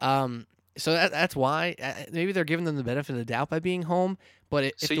 Mm-hmm. So that's why maybe they're giving them the benefit of the doubt by being home.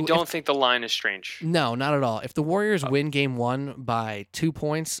 But so you don't think the line is strange? No, not at all. If the Warriors win Game 1 by 2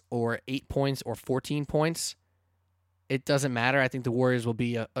 points or 8 points or 14 points, it doesn't matter. I think the Warriors will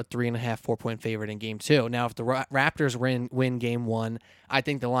be a 3.5, 4-point favorite in Game 2. Now, if the Raptors win Game 1, I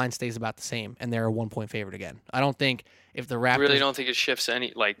think the line stays about the same, and they're a 1-point favorite again. I don't think if the Raptors... You really don't think it shifts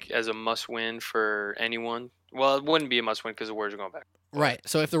as a must-win for anyone? Well, it wouldn't be a must-win because the Warriors are going back. Right.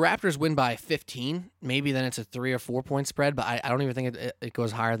 So if the Raptors win by 15, maybe then it's a 3 or 4-point spread, but I don't even think it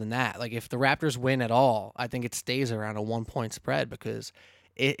goes higher than that. Like, if the Raptors win at all, I think it stays around a 1-point spread because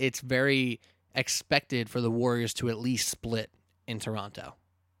it's very expected for the Warriors to at least split in Toronto.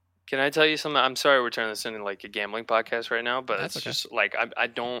 Can I tell you something? I'm sorry we're turning this into like a gambling podcast right now, but That's it's okay. just like I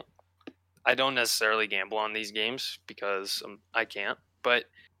don't necessarily gamble on these games because I can't. But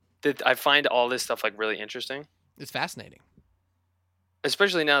I find all this stuff like really interesting. It's fascinating,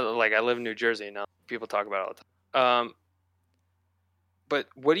 especially now that like I live in New Jersey. Now people talk about it all the time. But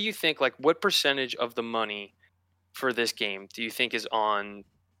what do you think? Like, what percentage of the money for this game do you think is on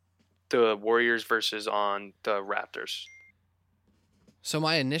the Warriors versus on the Raptors? So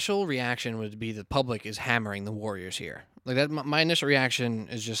my initial reaction would be the public is hammering the Warriors here. Like that, my initial reaction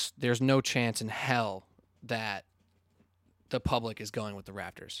is just there's no chance in hell that the public is going with the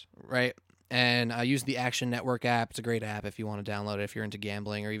Raptors, right? And I use the Action Network app. It's a great app if you want to download it if you're into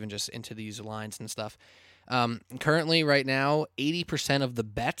gambling or even just into these lines and stuff. Currently, right now, 80% of the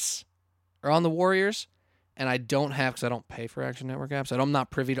bets are on the Warriors. And I don't have, because I don't pay for Action Network apps, so I'm not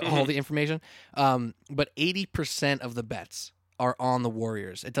privy to all the information. But 80% of the bets are on the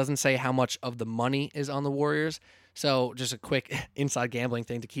Warriors. It doesn't say how much of the money is on the Warriors. So just a quick inside gambling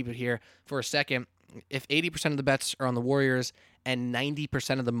thing to keep it here for a second. if 80% of the bets are on the Warriors and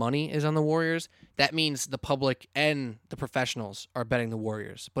 90% of the money is on the Warriors, that means the public and the professionals are betting the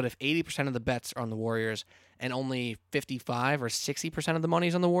Warriors. But if 80% of the bets are on the Warriors and only 55 or 60% of the money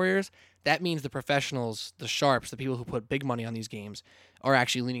is on the Warriors, that means the professionals, the sharps, the people who put big money on these games, are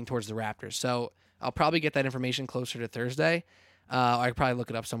actually leaning towards the Raptors. So I'll probably get that information closer to Thursday. I could probably look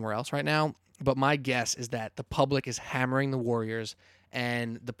it up somewhere else right now. But my guess is that the public is hammering the Warriors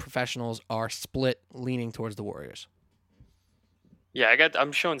and the professionals are split leaning towards the Warriors. Yeah,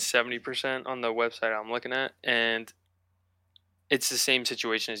 I'm showing 70% on the website I'm looking at, and it's the same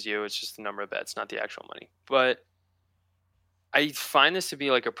situation as you. It's just the number of bets, not the actual money. But I find this to be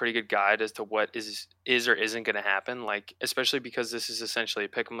like a pretty good guide as to what is or isn't going to happen. Like, especially because this is essentially a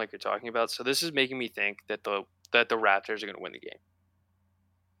pick 'em like you're talking about. So this is making me think that the Raptors are going to win the game.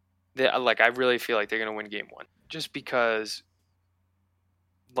 I really feel like they're going to win game 1, just because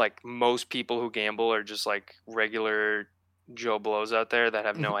like most people who gamble are just like regular Joe Blows out there that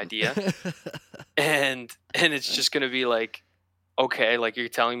have no idea, and it's just going to be like, okay, like you're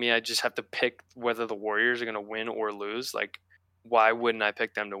telling me I just have to pick whether the Warriors are going to win or lose. Like, why wouldn't I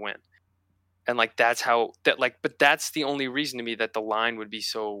pick them to win? And like but that's the only reason to me that the line would be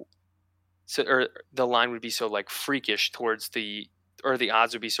so like freakish towards the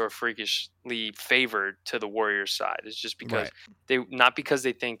odds would be so freakishly favored to the Warriors side. It's just because not because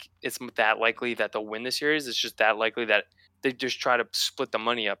they think it's that likely that they'll win the series. It's just that likely that they just try to split the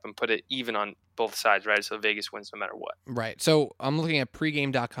money up and put it even on both sides, right? So Vegas wins no matter what. Right. So I'm looking at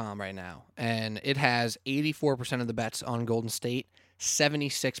pregame.com right now, and it has 84% of the bets on Golden State,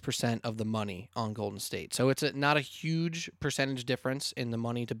 76% of the money on Golden State. So it's not a huge percentage difference in the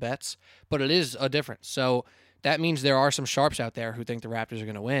money to bets, but it is a difference. So that means there are some sharps out there who think the Raptors are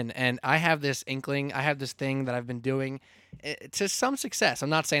going to win. And I have this inkling, I have this thing that I've been doing to some success.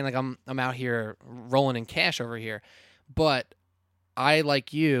 I'm not saying like I'm out here rolling in cash over here, but I,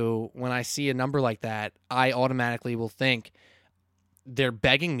 like you, when I see a number like that, I automatically will think they're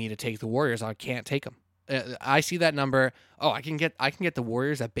begging me to take the Warriors. I can't take them. I see that number. Oh, I can get the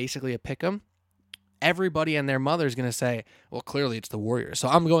Warriors at basically a pick 'em. Everybody and their mother is going to say, well, clearly it's the Warriors. So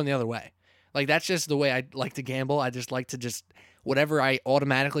I'm going the other way. Like, that's just the way I like to gamble. I just like to whatever I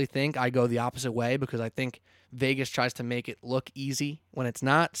automatically think, I go the opposite way because I think Vegas tries to make it look easy when it's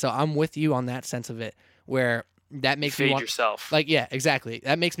not. So I'm with you on that sense of it, where that makes me want yourself. Like, yeah, exactly.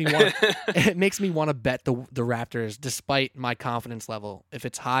 That makes me want. It makes me want to bet the Raptors, despite my confidence level. If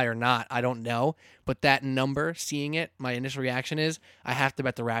it's high or not, I don't know. But that number, seeing it, my initial reaction is I have to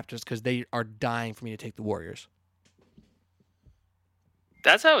bet the Raptors because they are dying for me to take the Warriors.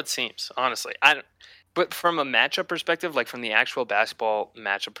 That's how it seems, honestly. But from a matchup perspective, like from the actual basketball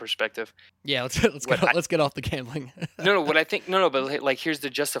matchup perspective, yeah, let's get off the gambling. What I think, but like here's to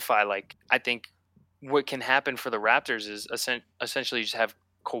justify. Like, I think what can happen for the Raptors is essentially just have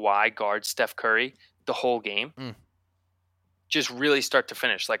Kawhi guard Steph Curry the whole game, just really start to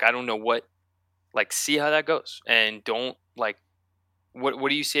finish. Like, I don't know see how that goes, and don't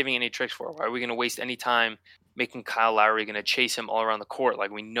what are you saving any tricks for? Why are we going to waste any time making Kyle Lowry going to chase him all around the court?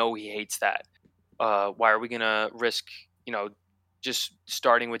 Like, we know he hates that. Why are we going to risk, just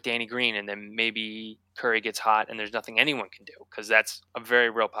starting with Danny Green and then maybe Curry gets hot and there's nothing anyone can do? Because that's a very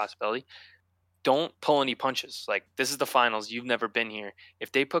real possibility. Don't pull any punches. Like, this is the finals. You've never been here.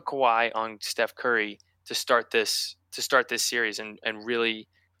 If they put Kawhi on Steph Curry to start this series and really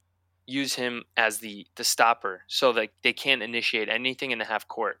use him as the stopper so that they can't initiate anything in the half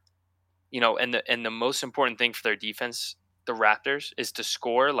court, and the most important thing for their defense, the Raptors, is to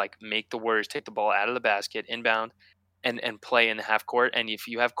score, like make the Warriors take the ball out of the basket, inbound, and play in the half court. And if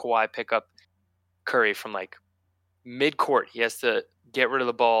you have Kawhi pick up Curry from like mid court, he has to get rid of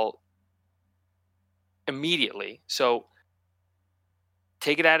the ball immediately. So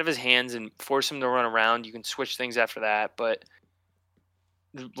take it out of his hands and force him to run around. You can switch things after that, but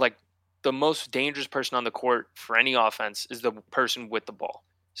like the most dangerous person on the court for any offense is the person with the ball.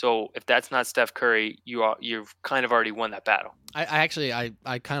 So if that's not Steph Curry, you've kind of already won that battle. I actually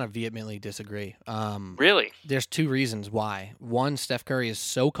kind of vehemently disagree. Really? There's two reasons why. One, Steph Curry is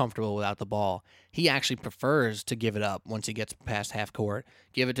so comfortable without the ball. He actually prefers to give it up once he gets past half court.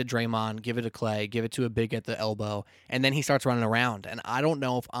 Give it to Draymond, give it to Clay, give it to a big at the elbow, and then he starts running around. And I don't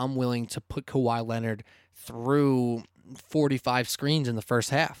know if I'm willing to put Kawhi Leonard through 45 screens in the first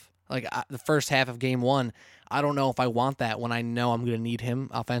half. Like, the first half of game one, I don't know if I want that when I know I'm going to need him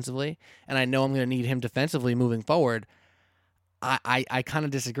offensively and I know I'm going to need him defensively moving forward. I kind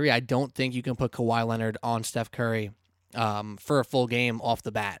of disagree. I don't think you can put Kawhi Leonard on Steph Curry for a full game off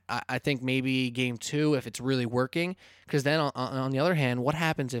the bat. I think maybe game 2 if it's really working, because then on the other hand, what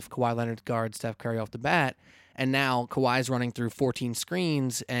happens if Kawhi Leonard guards Steph Curry off the bat, and now Kawhi's running through 14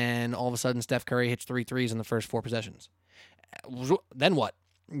 screens, and all of a sudden Steph Curry hits 3 threes in the first 4 possessions? Then what?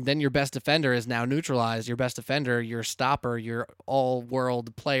 Then your best defender is now neutralized. Your best defender, your stopper, your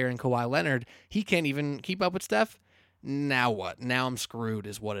all-world player in Kawhi Leonard, he can't even keep up with Steph. Now what? Now I'm screwed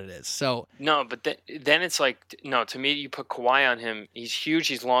is what it is. So no, but then it's like, no, to me, you put Kawhi on him. He's huge.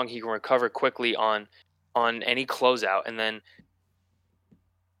 He's long. He can recover quickly on any closeout. And then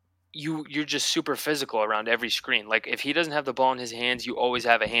you're just super physical around every screen. Like, if he doesn't have the ball in his hands, you always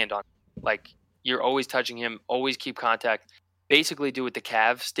have a hand on him. Like, you're always touching him, always keep contact. Basically do what the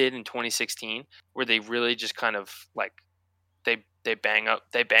Cavs did in 2016, where they really just kind of like they bang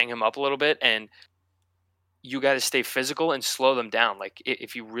him up a little bit, and you got to stay physical and slow them down. Like,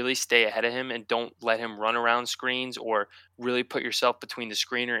 if you really stay ahead of him and don't let him run around screens or really put yourself between the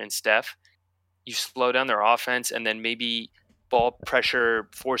screener and Steph, you slow down their offense, and then maybe ball pressure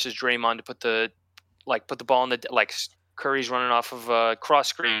forces Draymond to put the ball in the, like, Curry's running off of a cross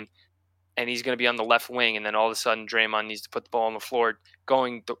screen and he's going to be on the left wing, and then all of a sudden Draymond needs to put the ball on the floor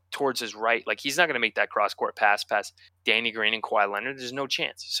going towards his right. Like, he's not going to make that cross-court pass past Danny Green and Kawhi Leonard. There's no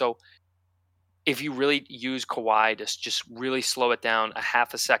chance. So if you really use Kawhi to just really slow it down a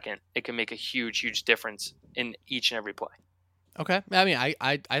half a second, it can make a huge, huge difference in each and every play. Okay. I mean,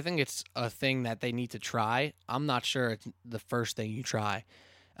 I think it's a thing that they need to try. I'm not sure it's the first thing you try.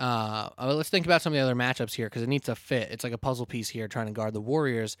 Let's think about some of the other matchups here, because it needs to fit. It's like a puzzle piece here trying to guard the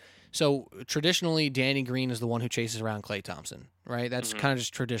Warriors. So traditionally, Danny Green is the one who chases around Klay Thompson, right? That's kind of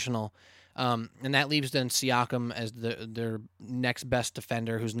just traditional. And that leaves then Siakam as their next best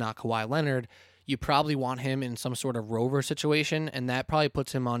defender, who's not Kawhi Leonard. You probably want him in some sort of rover situation, and that probably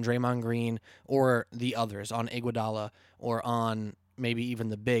puts him on Draymond Green or the others, on Iguodala or on maybe even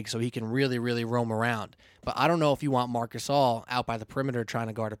the big, so he can really, really roam around. But I don't know if you want Marc Gasol out by the perimeter trying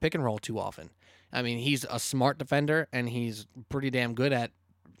to guard a pick and roll too often. I mean, he's a smart defender, and he's pretty damn good at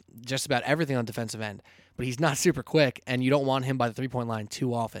just about everything on defensive end, but he's not super quick, and you don't want him by the three-point line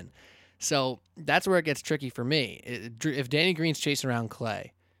too often. So that's where it gets tricky for me. If Danny Green's chasing around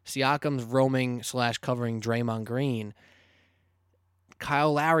Klay, Siakam's roaming / covering Draymond Green,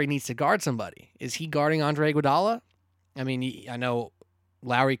 Kyle Lowry needs to guard somebody. Is he guarding Andre Iguodala? I mean, I know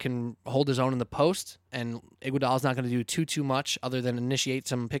Lowry can hold his own in the post, and Iguodala's not going to do too much other than initiate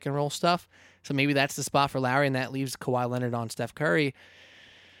some pick and roll stuff. So maybe that's the spot for Lowry, and that leaves Kawhi Leonard on Steph Curry.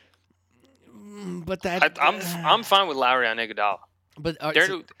 But I'm fine with Lowry on Iguodala. But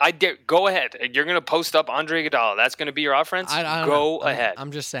I dare go ahead. You're going to post up Andre Iguodala. That's going to be your offense. Go ahead.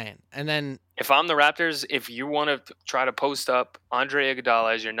 I'm just saying. And then if I'm the Raptors, if you want to try to post up Andre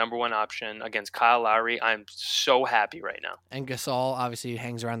Iguodala as your number one option against Kyle Lowry, I'm so happy right now. And Gasol obviously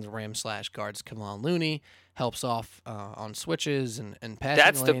hangs around the rim / guards Kevon Looney, helps off on switches and passing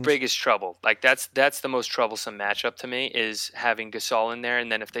That's lanes. the biggest trouble. Like, that's the most troublesome matchup to me, is having Gasol in there,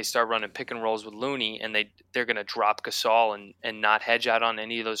 and then if they start running pick and rolls with Looney and they're going to drop Gasol and not hedge out on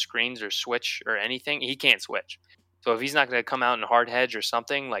any of those screens or switch or anything, he can't switch. So if he's not going to come out and hard hedge or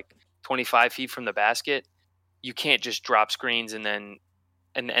something like 25 feet from the basket, you can't just drop screens and then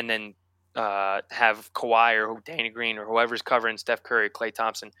have Kawhi or Danny Green or whoever's covering Steph Curry, Klay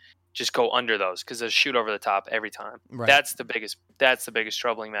Thompson just go under those, because they'll shoot over the top every time. Right. That's the biggest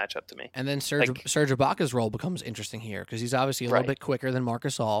troubling matchup to me. And then Serge Ibaka's role becomes interesting here, because he's obviously a little bit quicker than Marc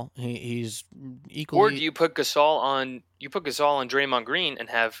Gasol. He's equally. Or do you put Gasol on Draymond Green and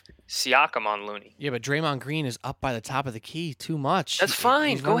have Siakam on Looney? Yeah, but Draymond Green is up by the top of the key too much. That's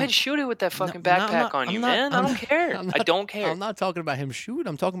fine. Go ahead, shoot it with that fucking backpack on you, man. I don't care. I don't care. I'm not talking about him shooting.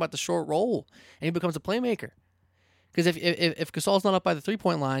 I'm talking about the short roll, and he becomes a playmaker. Because if Gasol's not up by the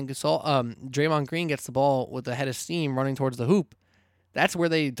 3-point line, Draymond Green gets the ball with a head of steam running towards the hoop. That's where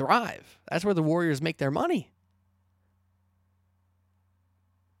they thrive. That's where the Warriors make their money.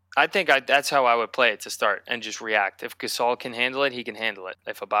 I think that's how I would play it to start and just react. If Gasol can handle it, he can handle it.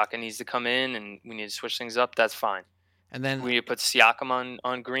 If Ibaka needs to come in and we need to switch things up, that's fine. And then we need to put Siakam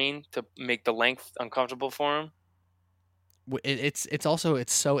on Green to make the length uncomfortable for him. It's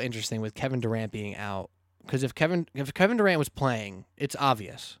so interesting with Kevin Durant being out. Because if Kevin Durant was playing, it's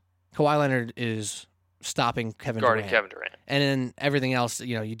obvious. Kawhi Leonard is stopping Kevin Durant. And then everything else,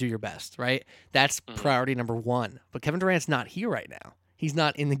 you do your best, right? That's priority number one. But Kevin Durant's not here right now. He's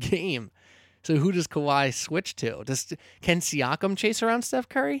not in the game. So who does Kawhi switch to? Can Siakam chase around Steph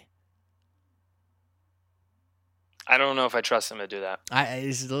Curry? I don't know if I trust him to do that.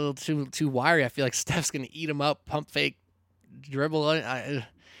 He's a little too wiry. I feel like Steph's going to eat him up, pump fake, dribble.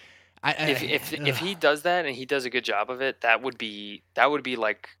 If he does that and he does a good job of it, that would be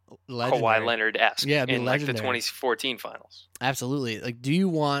like legendary. Kawhi Leonard-esque Yeah, it'd be in like the legendary. 2014 finals. Absolutely. Like, do you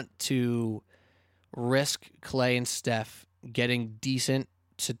want to risk Clay and Steph getting decent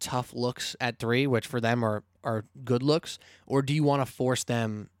to tough looks at three, which for them are good looks, or do you want to force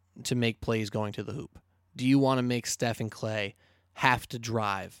them to make plays going to the hoop? Do you want to make Steph and Clay have to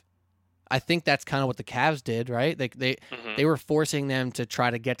drive? I think that's kind of what the Cavs did, right? They were forcing them to try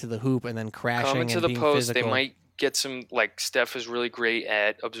to get to the hoop and then crashing Coming to and the being post, physical. they might get some, like Steph is really great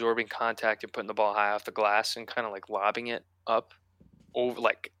at absorbing contact and putting the ball high off the glass and kind of like lobbing it up over,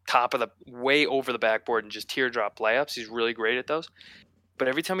 like top of the, way over the backboard and just teardrop layups. He's really great at those. But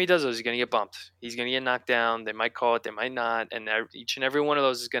every time he does those, he's going to get bumped. He's going to get knocked down. They might call it, they might not, and each and every one of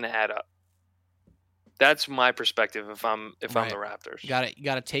those is going to add up. That's my perspective if I'm the Raptors. You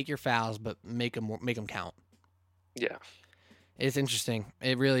got to take your fouls, but make them count. Yeah, it's interesting.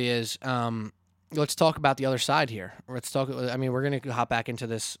 It really is. Let's talk about the other side here. Let's talk. I mean, we're going to hop back into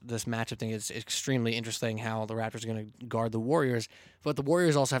this matchup thing. It's extremely interesting how the Raptors are going to guard the Warriors, but the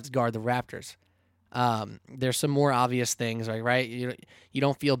Warriors also have to guard the Raptors. There's some more obvious things, right? You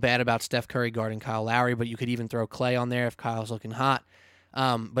don't feel bad about Steph Curry guarding Kyle Lowry, but you could even throw Clay on there if Kyle's looking hot.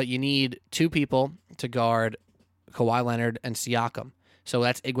 But you need two people to guard Kawhi Leonard and Siakam. So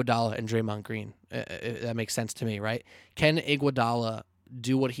that's Iguodala and Draymond Green. That makes sense to me, right? Can Iguodala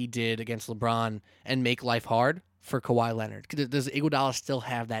do what he did against LeBron and make life hard for Kawhi Leonard? Does Iguodala still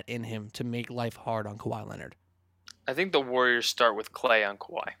have that in him to make life hard on Kawhi Leonard? I think the Warriors start with Clay on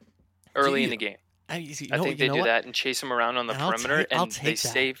Kawhi early in the game. I think they do that and chase him around on the perimeter, and they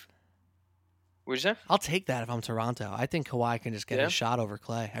save. What'd you say? I'll take that if I'm Toronto. I think Kawhi can just get a shot over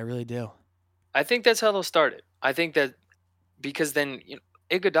Clay. I really do. I think that's how they'll start it. I think that because then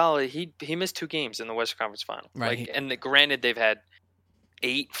Iguodala, he missed 2 games in the Western Conference Final. Right. Granted, they've had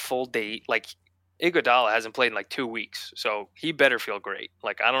 8 full days. Like, Iguodala hasn't played in like 2 weeks, so he better feel great.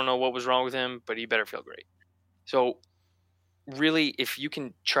 Like, I don't know what was wrong with him, but he better feel great. So, really, if you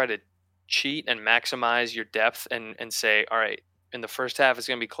can try to cheat and maximize your depth and say, all right, in the first half it's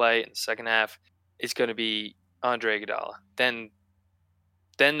going to be Clay, in the second half it's going to be Andre Iguodala, then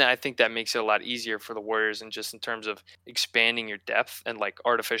I think that makes it a lot easier for the Warriors, and just in terms of expanding your depth and like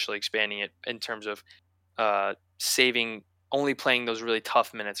artificially expanding it in terms of saving, only playing those really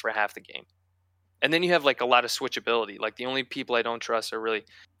tough minutes for half the game. And then you have like a lot of switchability. Like, the only people I don't trust are really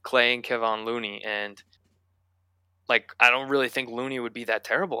Clay and Kevon Looney, and like I don't really think Looney would be that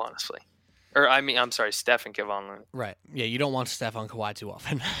terrible, honestly. Or I'm sorry, Steph and Kevon Looney. Right. Yeah, you don't want Steph on Kawhi too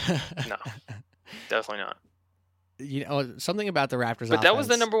often. No, definitely not. Something about the Raptors. But that was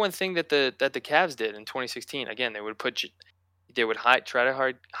the number one thing that the Cavs did in 2016. Again, they would try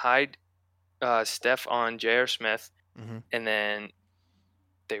to hide Steph on J.R. Smith, and then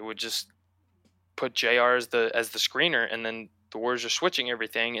they would just put J.R. as the screener, and then the Warriors are switching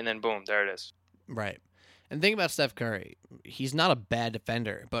everything, and then boom, there it is. Right. And think about Steph Curry. He's not a bad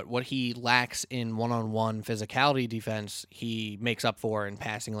defender, but what he lacks in one-on-one physicality defense, he makes up for in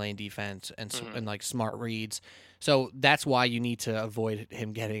passing lane defense and like smart reads. So that's why you need to avoid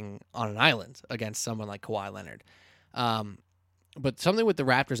him getting on an island against someone like Kawhi Leonard. But something with the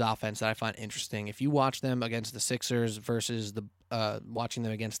Raptors offense that I find interesting, if you watch them against the Sixers versus watching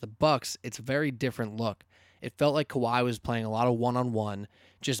them against the Bucks, it's a very different look. It felt like Kawhi was playing a lot of one-on-one,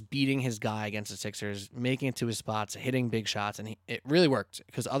 just beating his guy against the Sixers, making it to his spots, hitting big shots, and it really worked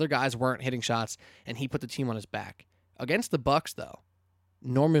because other guys weren't hitting shots, and he put the team on his back. Against the Bucks, though,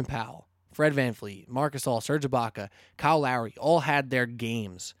 Norman Powell, Fred VanVleet, Marc Gasol, Serge Ibaka, Kyle Lowry all had their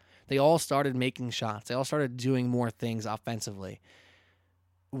games. They all started making shots. They all started doing more things offensively.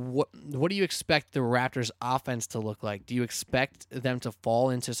 What do you expect the Raptors' offense to look like? Do you expect them to fall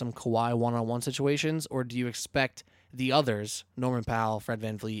into some Kawhi one-on-one situations, or do you expect the others, Norman Powell, Fred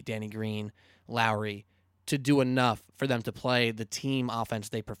VanVleet, Danny Green, Lowry, to do enough for them to play the team offense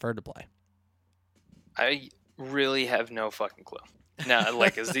they prefer to play? I really have no fucking clue. Now,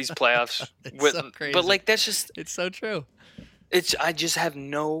 like, as these playoffs, so crazy. But like that's just, it's so true. I just have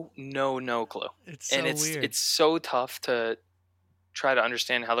no clue. It's so weird. It's so tough to try to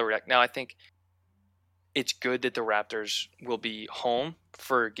understand how they react. Now, I think it's good that the Raptors will be home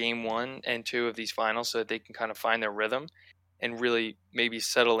for game 1 and 2 of these finals so that they can kind of find their rhythm and really maybe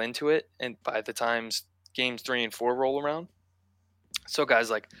settle into it. And by the times games 3 and 4 roll around, so guys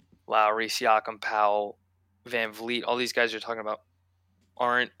like Lowry, Siakam, Powell, VanVleet, all these guys you're talking about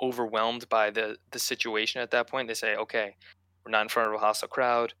aren't overwhelmed by the situation at that point. They say, okay, we're not in front of a hostile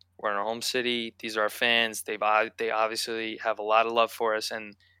crowd. We're in our home city. These are our fans. They obviously have a lot of love for us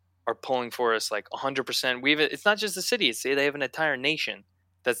and are pulling for us like 100%. It's not just the city. They have an entire nation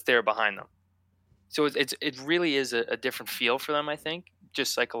that's there behind them. So it really is a different feel for them, I think,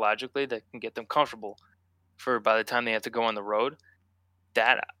 just psychologically, that can get them comfortable for by the time they have to go on the road.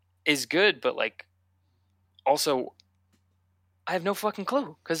 That is good, but like also I have no fucking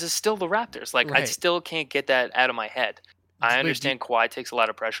clue because it's still the Raptors. Like I Right. still can't get that out of my head. I Wait, understand Kawhi takes a lot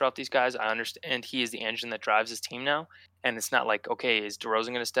of pressure off these guys. I understand he is the engine that drives his team now. And it's not like, okay, is DeRozan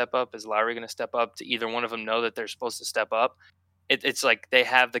going to step up? Is Lowry going to step up? To either one of them know that they're supposed to step up? It's like they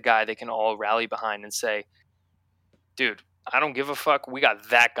have the guy they can all rally behind and say, dude, I don't give a fuck. We got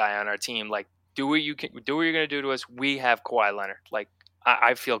that guy on our team. Like, do what you're going to do to us. We have Kawhi Leonard. Like,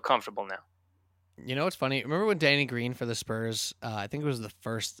 I feel comfortable now. You know what's funny? Remember when Danny Green for the Spurs, I think it was the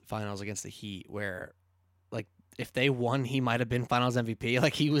first finals against the Heat, where like if they won, he might have been finals MVP.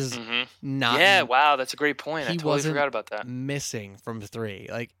 Like he was not. Yeah, wow, that's a great point. I He totally wasn't forgot about that. missing from three.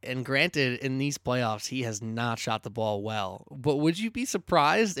 Like, and granted, in these playoffs, he has not shot the ball well. But would you be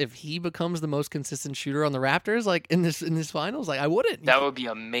surprised if he becomes the most consistent shooter on the Raptors? Like in this finals, like I wouldn't. That would be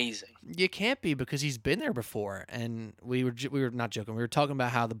amazing. You can't be because he's been there before, and we were not joking. We were talking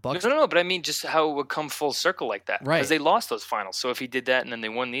about how the Bucks. No, but I mean just how it would come full circle like that, Right? Because they lost those finals. So if he did that and then they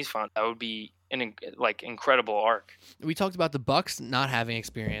won these finals, that would be an incredible arc. We talked about the Bucks not having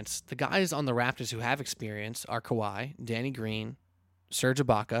experience. The guys on the Raptors who have experience are Kawhi, Danny Green, Serge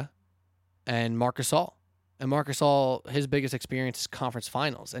Ibaka, and Marc Gasol. And Marc Gasol, his biggest experience is conference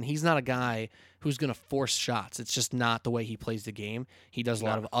finals, and he's not a guy who's going to force shots. It's just not the way he plays the game. He does a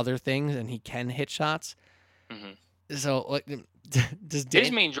lot of other things, and he can hit shots. Mm-hmm. So, like,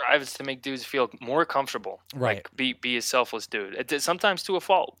 his main drive is to make dudes feel more comfortable, right? Like, be a selfless dude. It's sometimes to a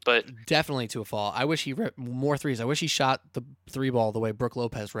fault, but definitely to a fault. I wish he ripped more threes. I wish he shot the three ball the way Brook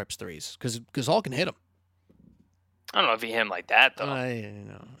Lopez rips threes, because Gasol can hit him. I don't know if he hit him like that though.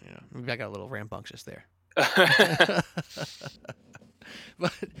 Maybe I got a little rambunctious there.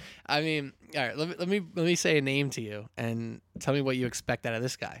 But I mean, all right. Let me say a name to you and tell me what you expect out of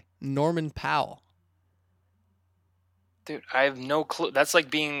this guy, Norman Powell. Dude, I have no clue. That's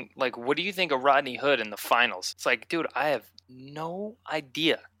like being like, what do you think of Rodney Hood in the finals? It's like, dude, I have no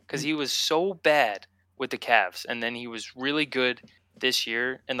idea because he was so bad with the Cavs, and then he was really good this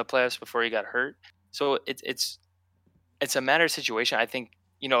year in the playoffs before he got hurt. So it's a matter of situation. I think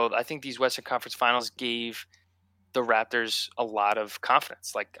these Western Conference Finals gave the Raptors a lot of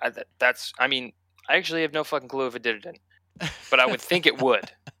confidence. Like I actually have no fucking clue if it did or didn't, but I would think it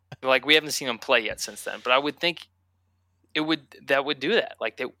would. Like we haven't seen them play yet since then, but I would think that would do that.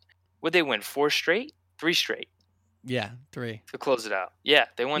 Like they win 4 straight, 3 straight. Yeah, 3 to close it out. Yeah,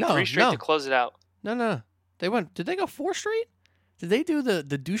 they won 3 straight to close it out. No, they went. Did they go 4 straight? Did they do the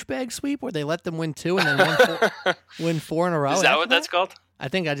douchebag sweep where they let them win 2 and then win 4 in a row? Is that what that's called? I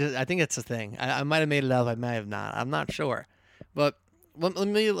think it's a thing. I might have made it up. I may have not. I'm not sure. But let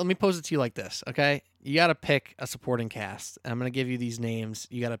me pose it to you like this, okay? You got to pick a supporting cast. I'm going to give you these names.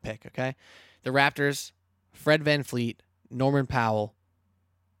 You got to pick, okay? The Raptors, Fred VanVleet, Norman Powell,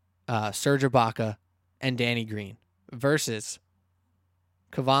 Serge Ibaka, and Danny Green versus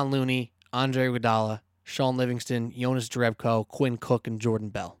Kevon Looney, Andre Iguodala, Sean Livingston, Jonas Jerebko, Quinn Cook, and Jordan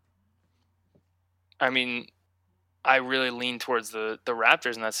Bell. I mean, I really lean towards the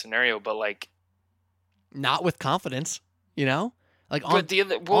Raptors in that scenario, but like, not with confidence, you know. Like, but the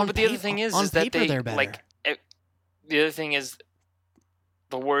other thing is that they're better. Like, the other thing is,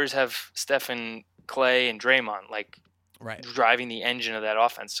 the Warriors have Stephen, Clay, and Draymond, like, right, driving the engine of that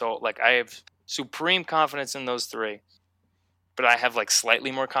offense. So, like, I have supreme confidence in those 3, but I have like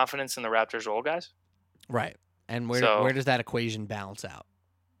slightly more confidence in the Raptors' role guys. Right, and where does that equation balance out?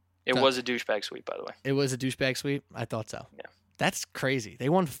 It was a douchebag sweep, by the way. It was a douchebag sweep? I thought so. Yeah. That's crazy. They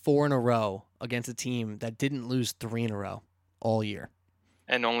won 4 in a row against a team that didn't lose 3 in a row all year.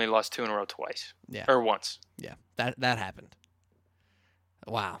 And only lost 2 in a row twice. Yeah. Or once. Yeah, that happened.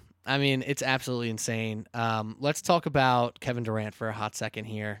 Wow. I mean, it's absolutely insane. Let's talk about Kevin Durant for a hot second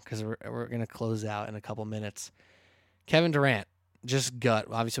here because we're going to close out in a couple minutes. Kevin Durant, just gut.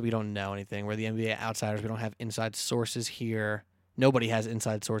 Obviously, we don't know anything. We're the NBA outsiders. We don't have inside sources here. Nobody has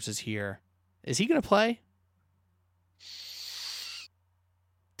inside sources here. Is he going to play?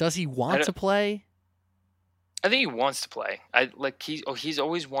 Does he want to play? I think he wants to play. He's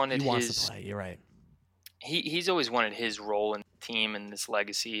always wanted. He wants to play. You're right. He's always wanted his role in the team and this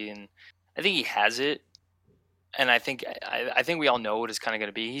legacy, and I think he has it. And I think we all know what it's kind of going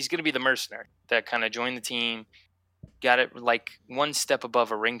to be. He's going to be the mercenary that kind of joined the team, got it like one step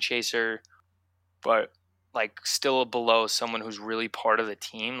above a ring chaser, but like still below someone who's really part of the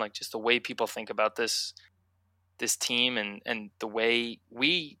team. Like just the way people think about this team and the way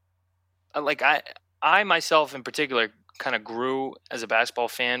we like I myself in particular kind of grew as a basketball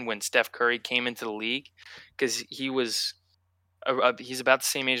fan when Steph Curry came into the league, because he's about the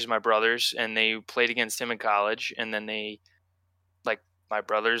same age as my brothers, and they played against him in college, and then my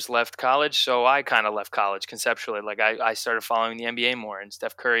brothers left college, so I kind of left college conceptually. Like I started following the NBA more, and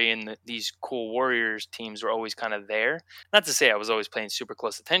Steph Curry and these cool Warriors teams were always kind of there. Not to say I was always paying super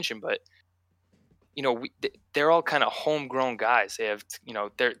close attention, but they're all kind of homegrown guys. They have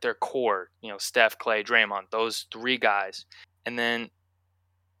their core, Steph, Clay, Draymond, those three guys, and then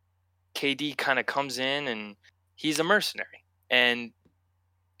KD kind of comes in and he's a mercenary and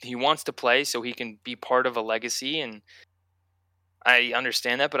he wants to play so he can be part of a legacy, and I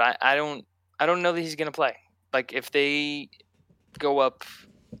understand that, but I don't know that he's going to play. Like if they go up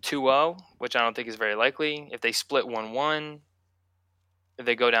 2-0, which I don't think is very likely, if they split 1-1, if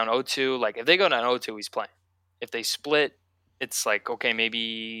they go down 0-2, like if they go down 0-2, he's playing. If they split, it's like, okay,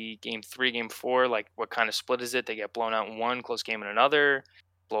 maybe game 3, game 4, like what kind of split is it? They get blown out in one, close game in another,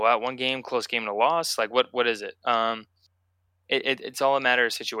 blow out one game, close game in a loss. Like what is it? It's all a matter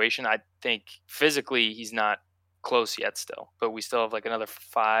of situation. I think physically he's not close yet still, but we still have like another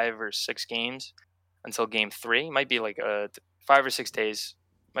 5 or 6 games until game 3. Might be like 5 or 6 days,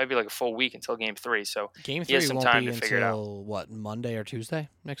 might be like a full week until game 3. So Game 3 he has some won't time be to figure it out. until what, Monday or Tuesday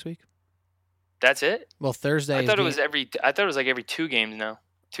next week? That's it? Well, Thursday. I thought it was like every 2 games now.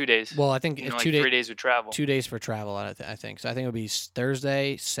 2 days. Well, I think it's like 2 days. 3 days with travel. 2 days for travel, I think. So I think it would be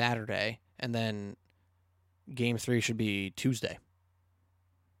Thursday, Saturday, and then game 3 should be Tuesday.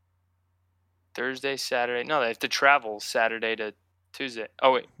 Thursday, Saturday. No, they have to travel Saturday to Tuesday.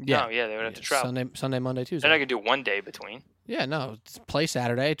 Oh wait, Yeah. no, yeah, they would have to travel. Sunday, Monday, Tuesday. Then I could do one day between. Yeah, no, play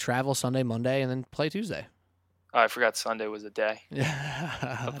Saturday, travel Sunday, Monday, and then play Tuesday. Oh, I forgot Sunday was a day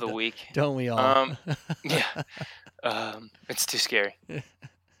Yeah, of the week. Don't we all? Yeah, it's too scary.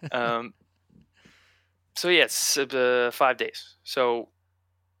 So yeah, it's 5 days. So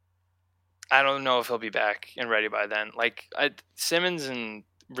I don't know if he'll be back and ready by then. Like Simmons and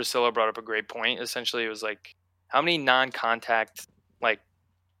Russillo brought up a great point. Essentially, it was like, how many non-contact like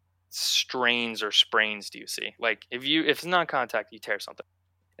strains or sprains do you see? Like if it's non-contact, you tear something.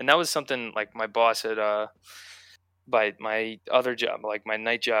 And that was something like my boss at by my other job, like my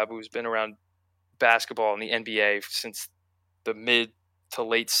night job, who's been around basketball in the NBA since the mid to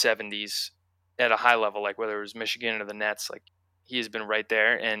late 70s at a high level, like whether it was Michigan or the Nets, like he has been right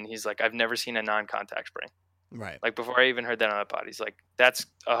there. And he's like, I've never seen a non-contact sprain. Right. Like before I even heard that on the pod, he's like, that's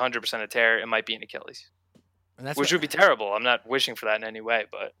 100% a tear. It might be an Achilles, which would be terrible. I'm not wishing for that in any way,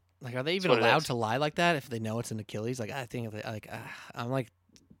 but like, are they even allowed to lie like that if they know it's an Achilles? Like, I think I'm like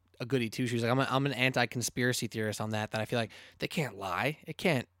a goody two shoes. Like I'm an anti-conspiracy theorist on that. That I feel like they can't lie. It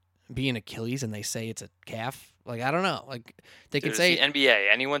can't be an Achilles and they say it's a calf. Like I don't know. Like they can say the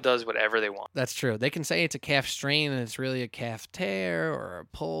NBA. Anyone does whatever they want. That's true. They can say it's a calf strain and it's really a calf tear or a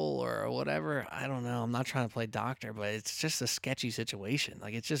pull or whatever. I don't know. I'm not trying to play doctor, but it's just a sketchy situation.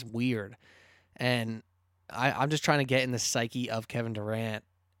 Like it's just weird. And I'm just trying to get in the psyche of Kevin Durant.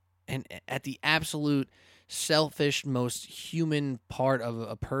 And at the absolute selfish, most human part of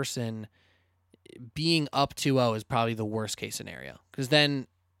a person, being up 2-0 is probably the worst case scenario. Because then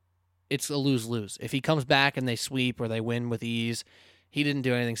it's a lose-lose. If he comes back and they sweep or they win with ease, he didn't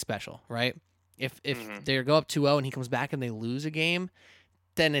do anything special, right? If they go up 2-0 and he comes back and they lose a game,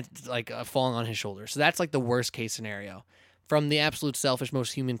 then it's like falling on his shoulders. So that's like the worst case scenario. From the absolute selfish,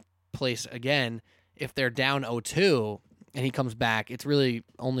 most human place, again, if they're down 0-2 and he comes back, it's really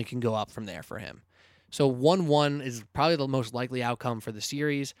only can go up from there for him. So 1-1 is probably the most likely outcome for the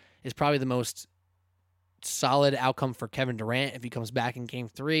series, is probably the most solid outcome for Kevin Durant. If he comes back in game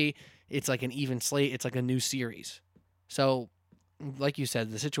 3, it's like an even slate. It's like a new series. So, like you said,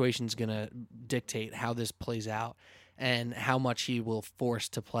 the situation's going to dictate how this plays out and how much he will force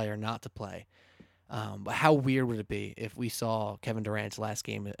to play or not to play. But how weird would it be if we saw Kevin Durant's last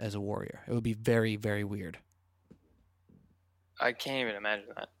game as a Warrior? It would be very, very weird. I can't even imagine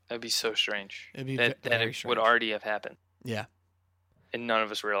that. That'd be so strange. It'd be that it strange. would already have happened. Yeah. And none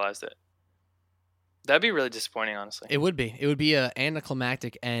of us realized it. That'd be really disappointing, honestly. It would be. It would be an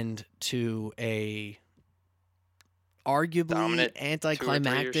anticlimactic end to a arguably dominant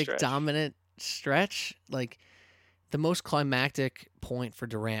anticlimactic dominant stretch. Like the most climactic point for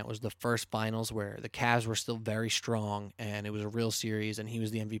Durant was the first finals where the Cavs were still very strong and it was a real series and he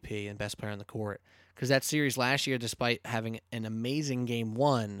was the MVP and best player on the court. Because that series last year, despite having an amazing game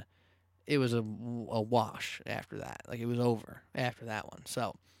 1, it was a wash after that. Like it was over after that one.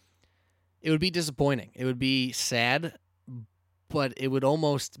 So it would be disappointing. It would be sad, but it would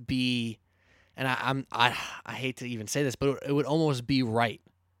almost be, and I hate to even say this, but it would almost be right.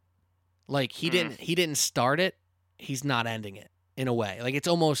 Like he didn't start it. he's not ending it in a way. Like it's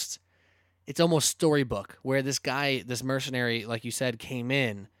almost storybook where this guy, this mercenary, like you said, came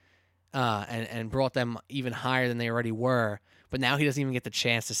in and brought them even higher than they already were, but now he doesn't even get the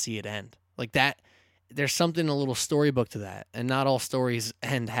chance to see it end. Like that, there's something a little storybook to that, and not all stories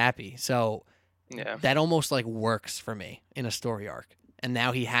end happy. So that almost like works for me in a story arc. And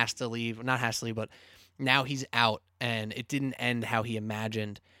now he has to leave, not has to leave, but now he's out, and it didn't end how he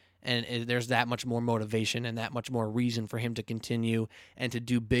imagined. And there's that much more motivation and that much more reason for him to continue and to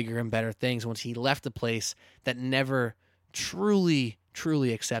do bigger and better things once he left a place that never truly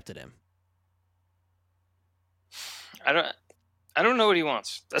accepted him. I don't know what he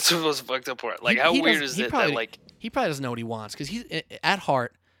wants. That's the most fucked up part. Like, how weird is it that, like... He probably doesn't know what he wants, because he's, at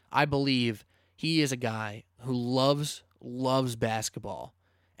heart, I believe he is a guy who loves basketball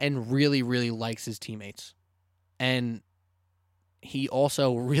and really, really likes his teammates. And he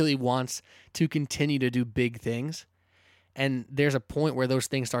also really wants to continue to do big things. And there's a point where those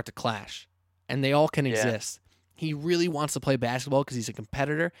things start to clash, and they all can exist. He really wants to play basketball because he's a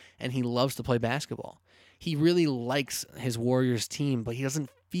competitor, and he loves to play basketball. He really likes his Warriors team, but he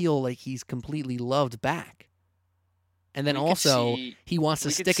doesn't feel like he's completely loved back. And then also, he wants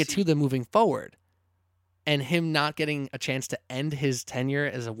to stick it to them moving forward. And him not getting a chance to end his tenure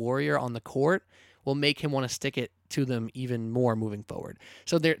as a Warrior on the court will make him want to stick it to them even more moving forward.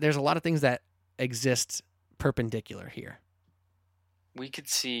 So there's a lot of things that exist perpendicular here. We could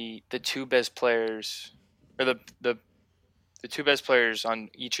see the two best players, or the two best players on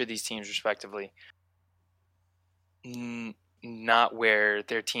each of these teams respectively, not wear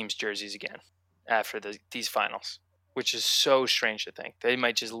their team's jerseys again after these finals, which is so strange to think. They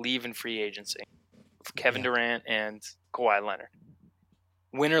might just leave in free agency. Kevin Durant and Kawhi Leonard.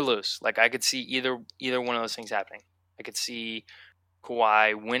 Win or lose. Like, I could see either one of those things happening. I could see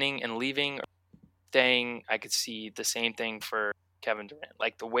Kawhi winning and leaving or staying. I could see the same thing for Kevin Durant.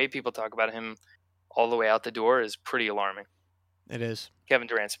 Like, the way people talk about him all the way out the door is pretty alarming. It is. Kevin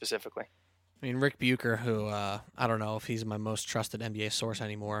Durant specifically. I mean, Rick Bucher, who I don't know if he's my most trusted NBA source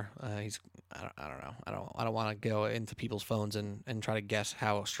anymore. I don't know. I don't want to go into people's phones and try to guess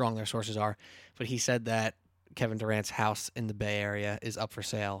how strong their sources are. But he said that Kevin Durant's house in the Bay Area is up for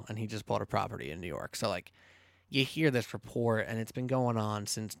sale, and he just bought a property in New York. So, like, you hear this report, and it's been going on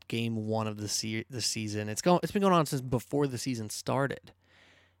since Game 1 of the season. It's been going on since before the season started.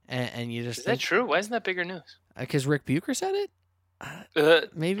 And you just is that true? Why isn't that bigger news? Because Rick Bucher said it.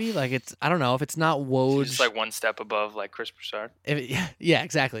 Maybe like it's I don't know if it's not Woj. He's just like one step above like Chris Broussard. Yeah,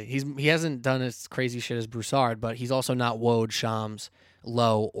 exactly. He hasn't done as crazy shit as Broussard, but he's also not Woj, Shams,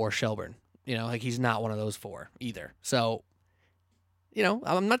 Lowe, or Shelburne. You know, like he's not one of those four either. So, you know,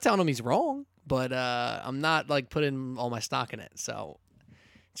 I'm not telling him he's wrong, but I'm not like putting all my stock in it. So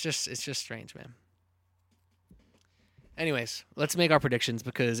it's just strange, man. Anyways, let's make our predictions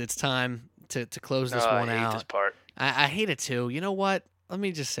because it's time to close this one out. I hate this part. I hate it too. You know what? Let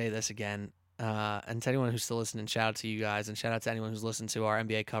me just say this again. And to anyone who's still listening, shout out to you guys, and shout out to anyone who's listened to our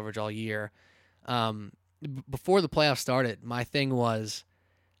NBA coverage all year. Before the playoffs started, my thing was,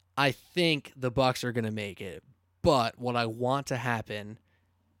 I think the Bucks are going to make it. But what I want to happen,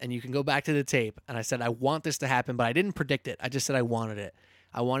 and you can go back to the tape, and I said I want this to happen, but I didn't predict it. I just said I wanted it.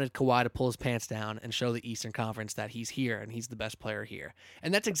 I wanted Kawhi to pull his pants down and show the Eastern Conference that he's here and he's the best player here.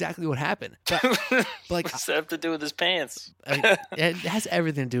 And that's exactly what happened. But like, what's that have to do with his pants? It has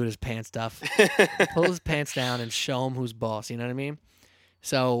everything to do with his pants stuff. Pull his pants down and show him who's boss. You know what I mean?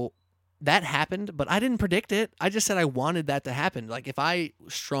 So that happened, but I didn't predict it. I just said I wanted that to happen. Like if I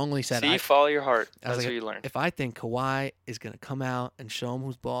strongly said, follow your heart. That's what you learn. If I think Kawhi is going to come out and show him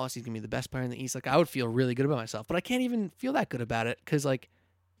who's boss, he's going to be the best player in the East. Like I would feel really good about myself, but I can't even feel that good about it because like,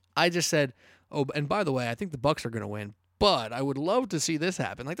 I just said, oh, and by the way, I think the Bucks are going to win, but I would love to see this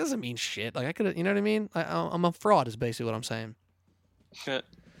happen. Like, doesn't mean shit. Like, I could, you know what I mean? I'm a fraud is basically what I'm saying.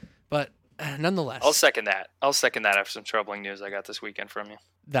 But nonetheless. I'll second that. After some troubling news I got this weekend from you.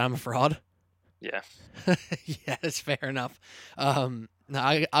 That I'm a fraud? Yeah. Yeah, that's fair enough.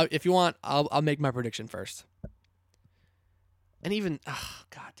 Now, if you want, I'll make my prediction first. And even,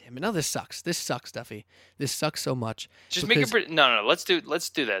 god damn it! Now this sucks. This sucks, Duffy. This sucks so much. Just make a no. Let's do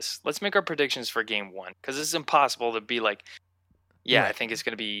this. Let's make our predictions for Game 1 because this is impossible to be like, yeah, right. I think it's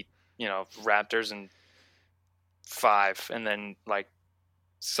going to be Raptors in 5, and then like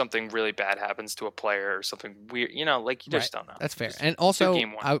something really bad happens to a player or something weird. Like you just don't know. That's fair. And also,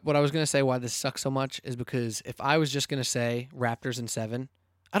 what I was going to say why this sucks so much is because if I was just going to say Raptors in 7,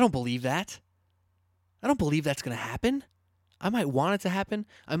 I don't believe that. I don't believe that's going to happen. I might want it to happen.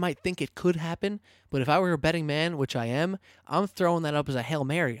 I might think it could happen. But if I were a betting man, which I am, I'm throwing that up as a Hail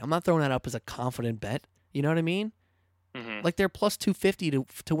Mary. I'm not throwing that up as a confident bet. You know what I mean? Mm-hmm. Like they're plus 250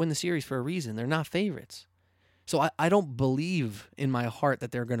 to win the series for a reason. They're not favorites. So I don't believe in my heart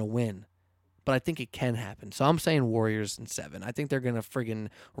that they're going to win, but I think it can happen. So I'm saying Warriors in 7. I think they're going to friggin'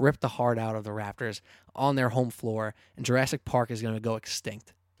 rip the heart out of the Raptors on their home floor, and Jurassic Park is going to go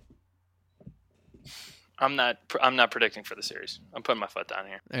extinct. I'm not predicting for the series. I'm putting my foot down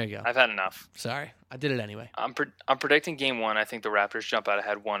here. There you go. I've had enough. Sorry. I did it anyway. I'm predicting game 1. I think the Raptors jump out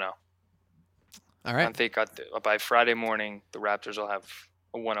ahead 1-0. All right. I think by Friday morning, the Raptors will have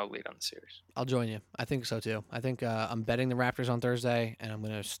a 1-0 lead on the series. I'll join you. I think so, too. I think I'm betting the Raptors on Thursday, and I'm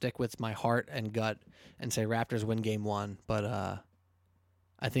going to stick with my heart and gut and say Raptors win game 1. But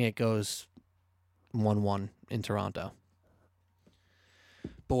I think it goes 1-1 in Toronto.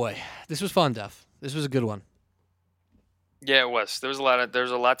 Boy, this was fun, Duff. This was a good one. Yeah, it was. There was a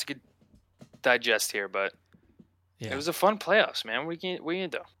lot to digest here, but yeah. It was a fun playoffs, man. We can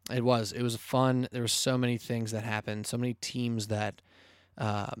do. It was fun. There were so many things that happened. So many teams that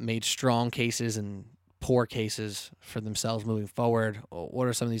made strong cases and poor cases for themselves moving forward. What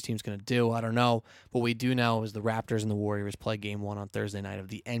are some of these teams going to do? I don't know. What we do know is the Raptors and the Warriors play game 1 on Thursday night of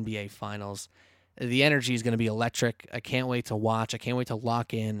the NBA Finals. The energy is going to be electric. I can't wait to watch. I can't wait to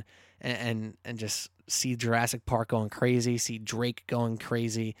lock in and just see Jurassic Park going crazy, see Drake going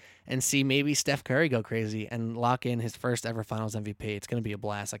crazy, and see maybe Steph Curry go crazy and lock in his first ever Finals MVP. It's going to be a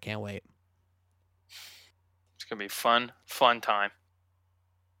blast. I can't wait. It's going to be fun time.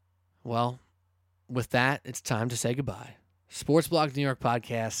 Well, with that, it's time to say goodbye. Sports Blog New York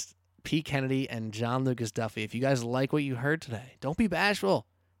Podcast, Pete Kennedy and John Lucas Duffy. If you guys like what you heard today, don't be bashful.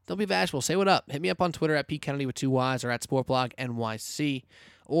 Don't be bashful. Say what up. Hit me up on Twitter at Pete Kennedy with 2 Ys or at SportBlog NYC,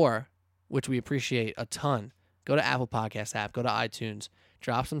 or, which we appreciate a ton, go to Apple Podcast app, go to iTunes,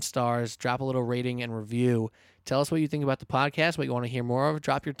 drop some stars, drop a little rating and review. Tell us what you think about the podcast, what you want to hear more of.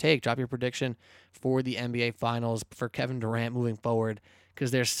 Drop your take, drop your prediction for the NBA Finals, for Kevin Durant moving forward,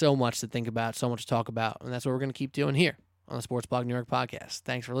 because there's so much to think about, so much to talk about, and that's what we're going to keep doing here on the Sports Blog New York Podcast.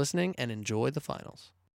 Thanks for listening, and enjoy the Finals.